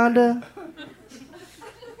that Honda,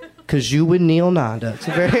 cause you with Neil Nanda. It's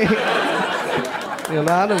a very Neil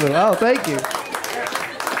Nanda move. Oh, thank you.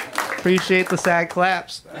 Appreciate the sad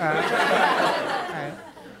claps.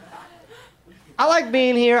 I like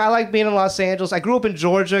being here. I like being in Los Angeles. I grew up in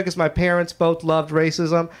Georgia because my parents both loved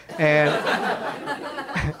racism, and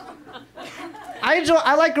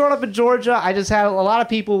I like growing up in Georgia. I just had a lot of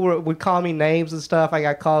people would call me names and stuff. I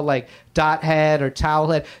got called like dot head or towel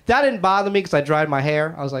head. That didn't bother me because I dried my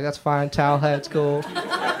hair. I was like, that's fine. Towel head's cool.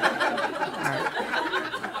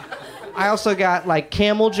 I also got like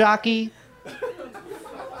camel jockey.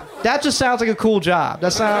 That just sounds like a cool job.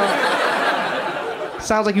 That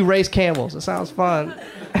sounds like you raise camels. It sounds fun.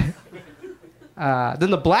 Then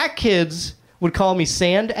the black kids would call me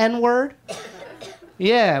sand N-word.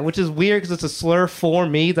 Yeah, which is weird because it's a slur for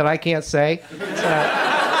me that I can't say. It's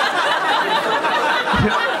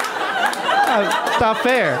not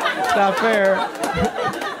fair. It's not fair.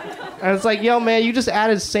 And it's like, yo, man, you just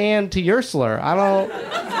added sand to your slur.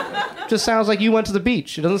 It just sounds like you went to the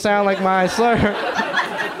beach. It doesn't sound like my slur.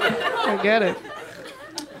 I get it.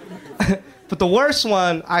 But the worst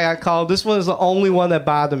one I got called, this one is the only one that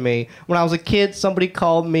bothered me. When I was a kid, somebody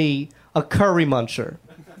called me a curry muncher.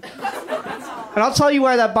 And I'll tell you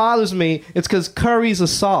why that bothers me. It's because curry's a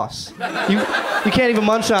sauce. You can't even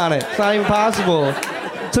munch on it. It's not even possible.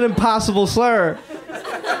 It's an impossible slur.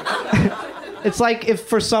 It's like if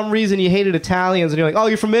for some reason you hated Italians and you're like, oh,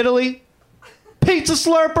 you're from Italy? Pizza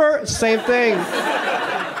slurper! It's the same thing.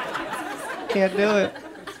 Can't do it.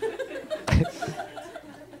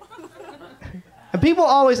 And people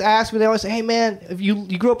always ask me, they always say, hey man, if you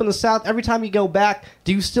grew up in the South, every time you go back,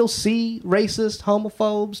 do you still see racist,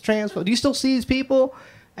 homophobes, transphobes? Do you still see these people?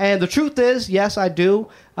 And the truth is, yes, I do.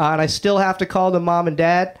 And I still have to call them mom and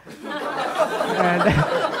dad. And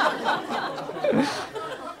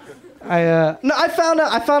I found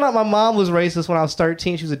out my mom was racist when I was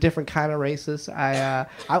 13. She was a different kind of racist. I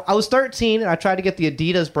was 13 and I tried to get the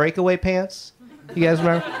Adidas breakaway pants. You guys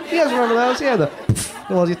remember? You guys remember those? Yeah, the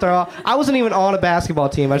ones you throw off. I wasn't even on a basketball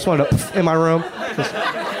team. I just wanted to in my room.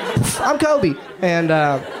 I'm Kobe. And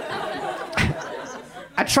I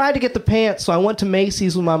tried to get the pants, so I went to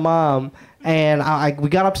Macy's with my mom, and we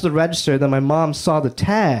got up to the register. Then my mom saw the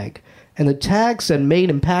tag, and the tag said "Made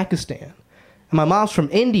in Pakistan." And my mom's from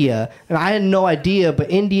India, and I had no idea,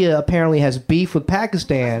 but India apparently has beef with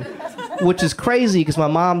Pakistan, which is crazy because my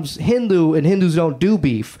mom's Hindu, and Hindus don't do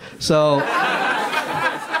beef. So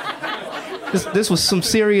this was some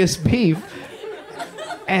serious beef.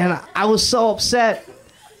 And I was so upset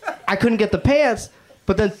I couldn't get the pants.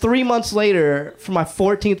 But then 3 months later, for my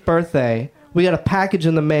 14th birthday, we got a package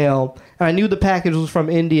in the mail. And I knew the package was from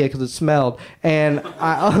India because it smelled. And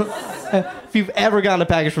if you've ever gotten a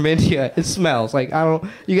package from India, it smells. Like,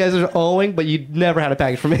 you guys are owing, but you never had a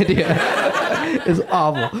package from India. It's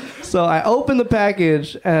awful. So I opened the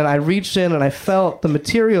package, and I reached in, and I felt the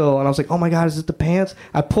material. And I was like, oh my God, is it the pants?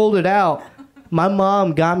 I pulled it out. My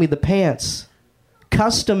mom got me the pants.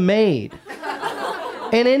 Custom made.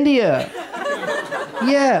 In India.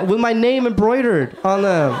 Yeah, with my name embroidered on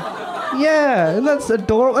them. Yeah, and that's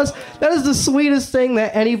adorable. That is the sweetest thing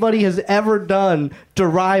that anybody has ever done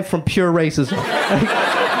derived from pure racism.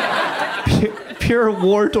 Like, pure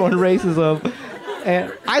war-torn racism.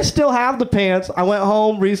 And I still have the pants. I went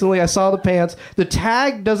home recently. I saw the pants. The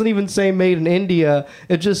tag doesn't even say made in India.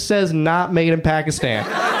 It just says not made in Pakistan.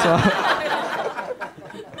 So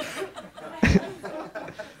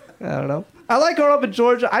I don't know. I like growing up in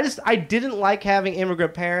Georgia. I didn't like having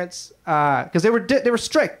immigrant parents because they were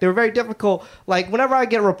strict. They were very difficult. Like whenever I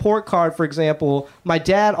get a report card, for example, my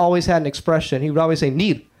dad always had an expression. He would always say,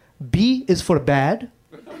 "Neil, B is for bad,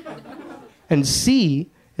 and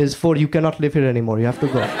C is for you cannot live here anymore. You have to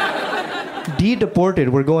go. D deported.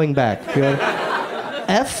 We're going back.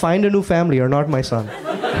 F find a new family. You're not my son."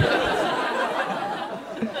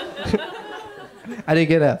 I didn't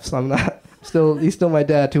get F, so I'm not. He's still my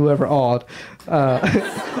dad to whoever awed.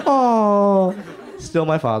 Oh, still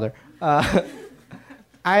my father. I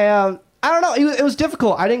don't know. It was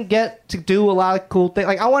difficult. I didn't get to do a lot of cool things.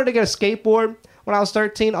 Like, I wanted to get a skateboard when I was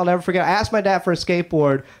 13. I'll never forget. I asked my dad for a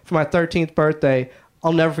skateboard for my 13th birthday.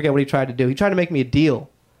 I'll never forget what he tried to do. He tried to make me a deal.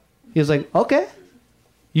 He was like, okay,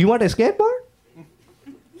 you want a skateboard?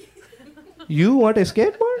 You want a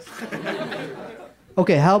skateboard?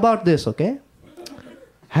 Okay, how about this, okay?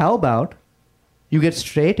 How about you get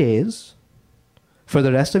straight A's for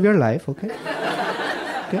the rest of your life, okay?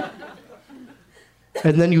 Okay?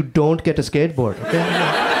 And then you don't get a skateboard, okay?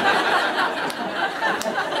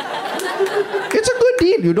 It's a good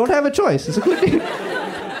deal. You don't have a choice. It's a good deal.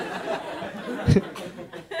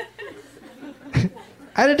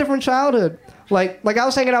 I had a different childhood. Like I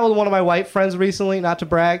was hanging out with one of my white friends recently, not to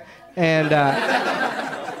brag, and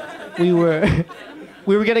we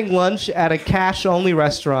were getting lunch at a cash-only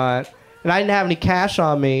restaurant, and I didn't have any cash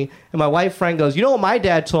on me, and my white friend goes, you know what my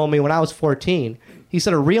dad told me when I was 14? He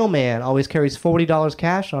said a real man always carries $40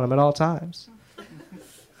 cash on him at all times.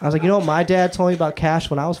 I was like, you know what my dad told me about cash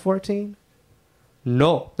when I was 14?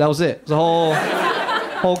 No, that was it. It was a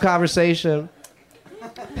whole conversation.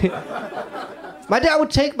 My dad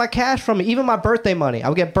would take my cash from me, even my birthday money. I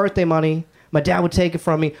would get birthday money. My dad would take it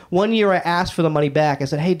from me. One year I asked for the money back. I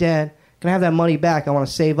said, hey, Dad, can I have that money back? I want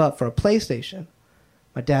to save up for a PlayStation.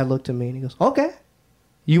 My dad looked at me and he goes, okay.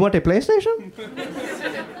 You want a PlayStation?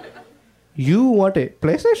 You want a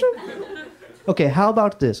PlayStation? Okay, how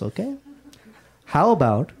about this, okay? How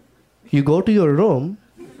about you go to your room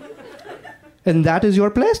and that is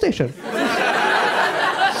your PlayStation?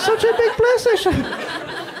 Such a big PlayStation.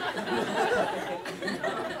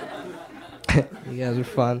 You guys are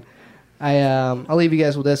fun. I'll leave you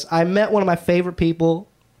guys with this. I met one of my favorite people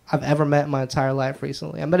I've ever met in my entire life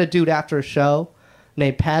recently. I met a dude after a show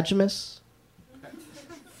named Pagimus.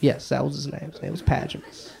 Yes, that was his name. His name was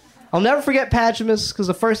Pagimus. I'll never forget Pagimus because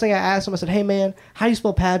the first thing I asked him, I said, hey, man, how do you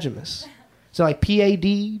spell Pagimus? So like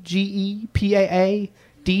P-A-D-G-E-P-A-A-D-J.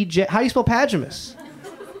 How do you spell Pagimus?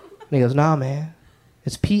 And he goes, nah, man.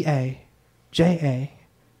 It's P-A-J-A-M-A-S.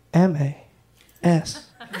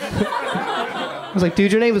 I was like,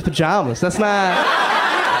 dude, your name is Pajamas. That's not...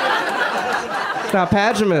 It's not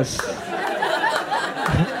Pagimus.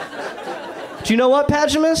 Do you know what,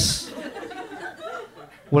 Pagimus?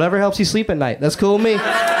 Whatever helps you sleep at night. That's cool with me.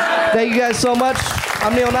 Thank you guys so much.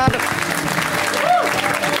 I'm Neil Nanda.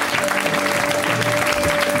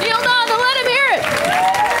 Neil Nanda, let him hear it.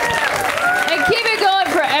 And keep it going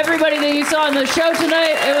for everybody that you saw on the show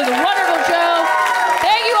tonight. It was a wonderful show.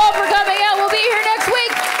 Thank you all for coming out. We'll be here next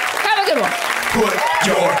week. Have a good one. Put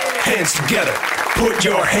your hands together. Put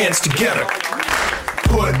your hands together.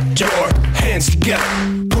 Put your hands together.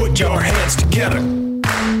 Put your hands together.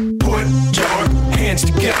 Put your hands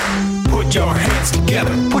together. Put your hands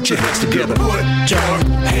together. Put your hands together. Put your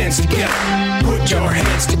hands together. Put your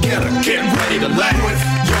hands together. Get ready to laugh. Put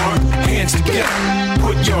your hands together.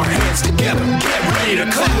 Put your hands together. Get ready to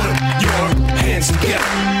clap. Put your hands together.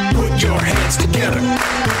 Put your hands together.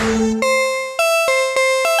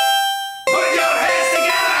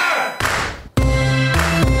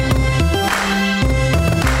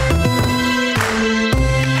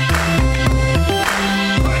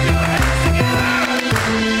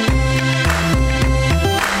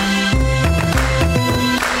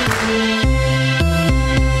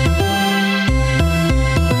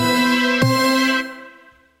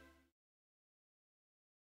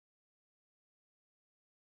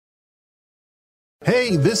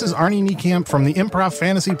 Hey, this is Arnie Niekamp from the Improv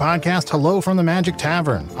Fantasy Podcast, Hello from the Magic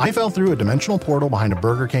Tavern. I fell through a dimensional portal behind a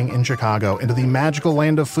Burger King in Chicago into the magical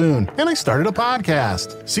land of Foon, and I started a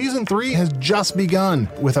podcast. Season 3 has just begun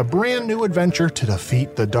with a brand new adventure to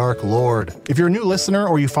defeat the Dark Lord. If you're a new listener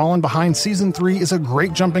or you've fallen behind, Season 3 is a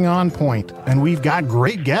great jumping on point, and we've got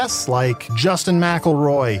great guests like Justin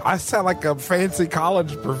McElroy. I sound like a fancy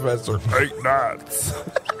college professor. 8 nuts.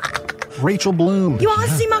 Rachel Bloom. You want to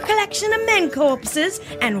see my collection of men corpses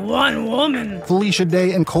and one woman? Felicia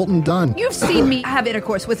Day and Colton Dunn. You've seen me have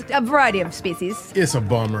intercourse with a variety of species. It's a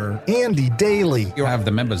bummer. Andy Daly. You have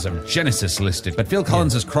the members of Genesis listed, but Phil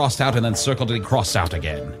Collins is crossed out and then circled and crossed out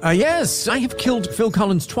again. Yes, I have killed Phil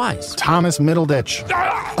Collins twice. Thomas Middleditch.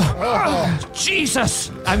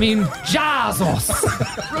 Jesus! I mean, Jazos,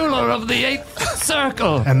 ruler of the 8th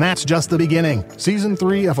circle. And that's just the beginning. Season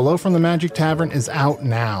 3 of Hello from the Magic Tavern is out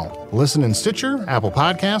now. Listen in Stitcher, Apple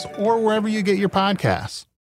Podcasts, or wherever you get your podcasts.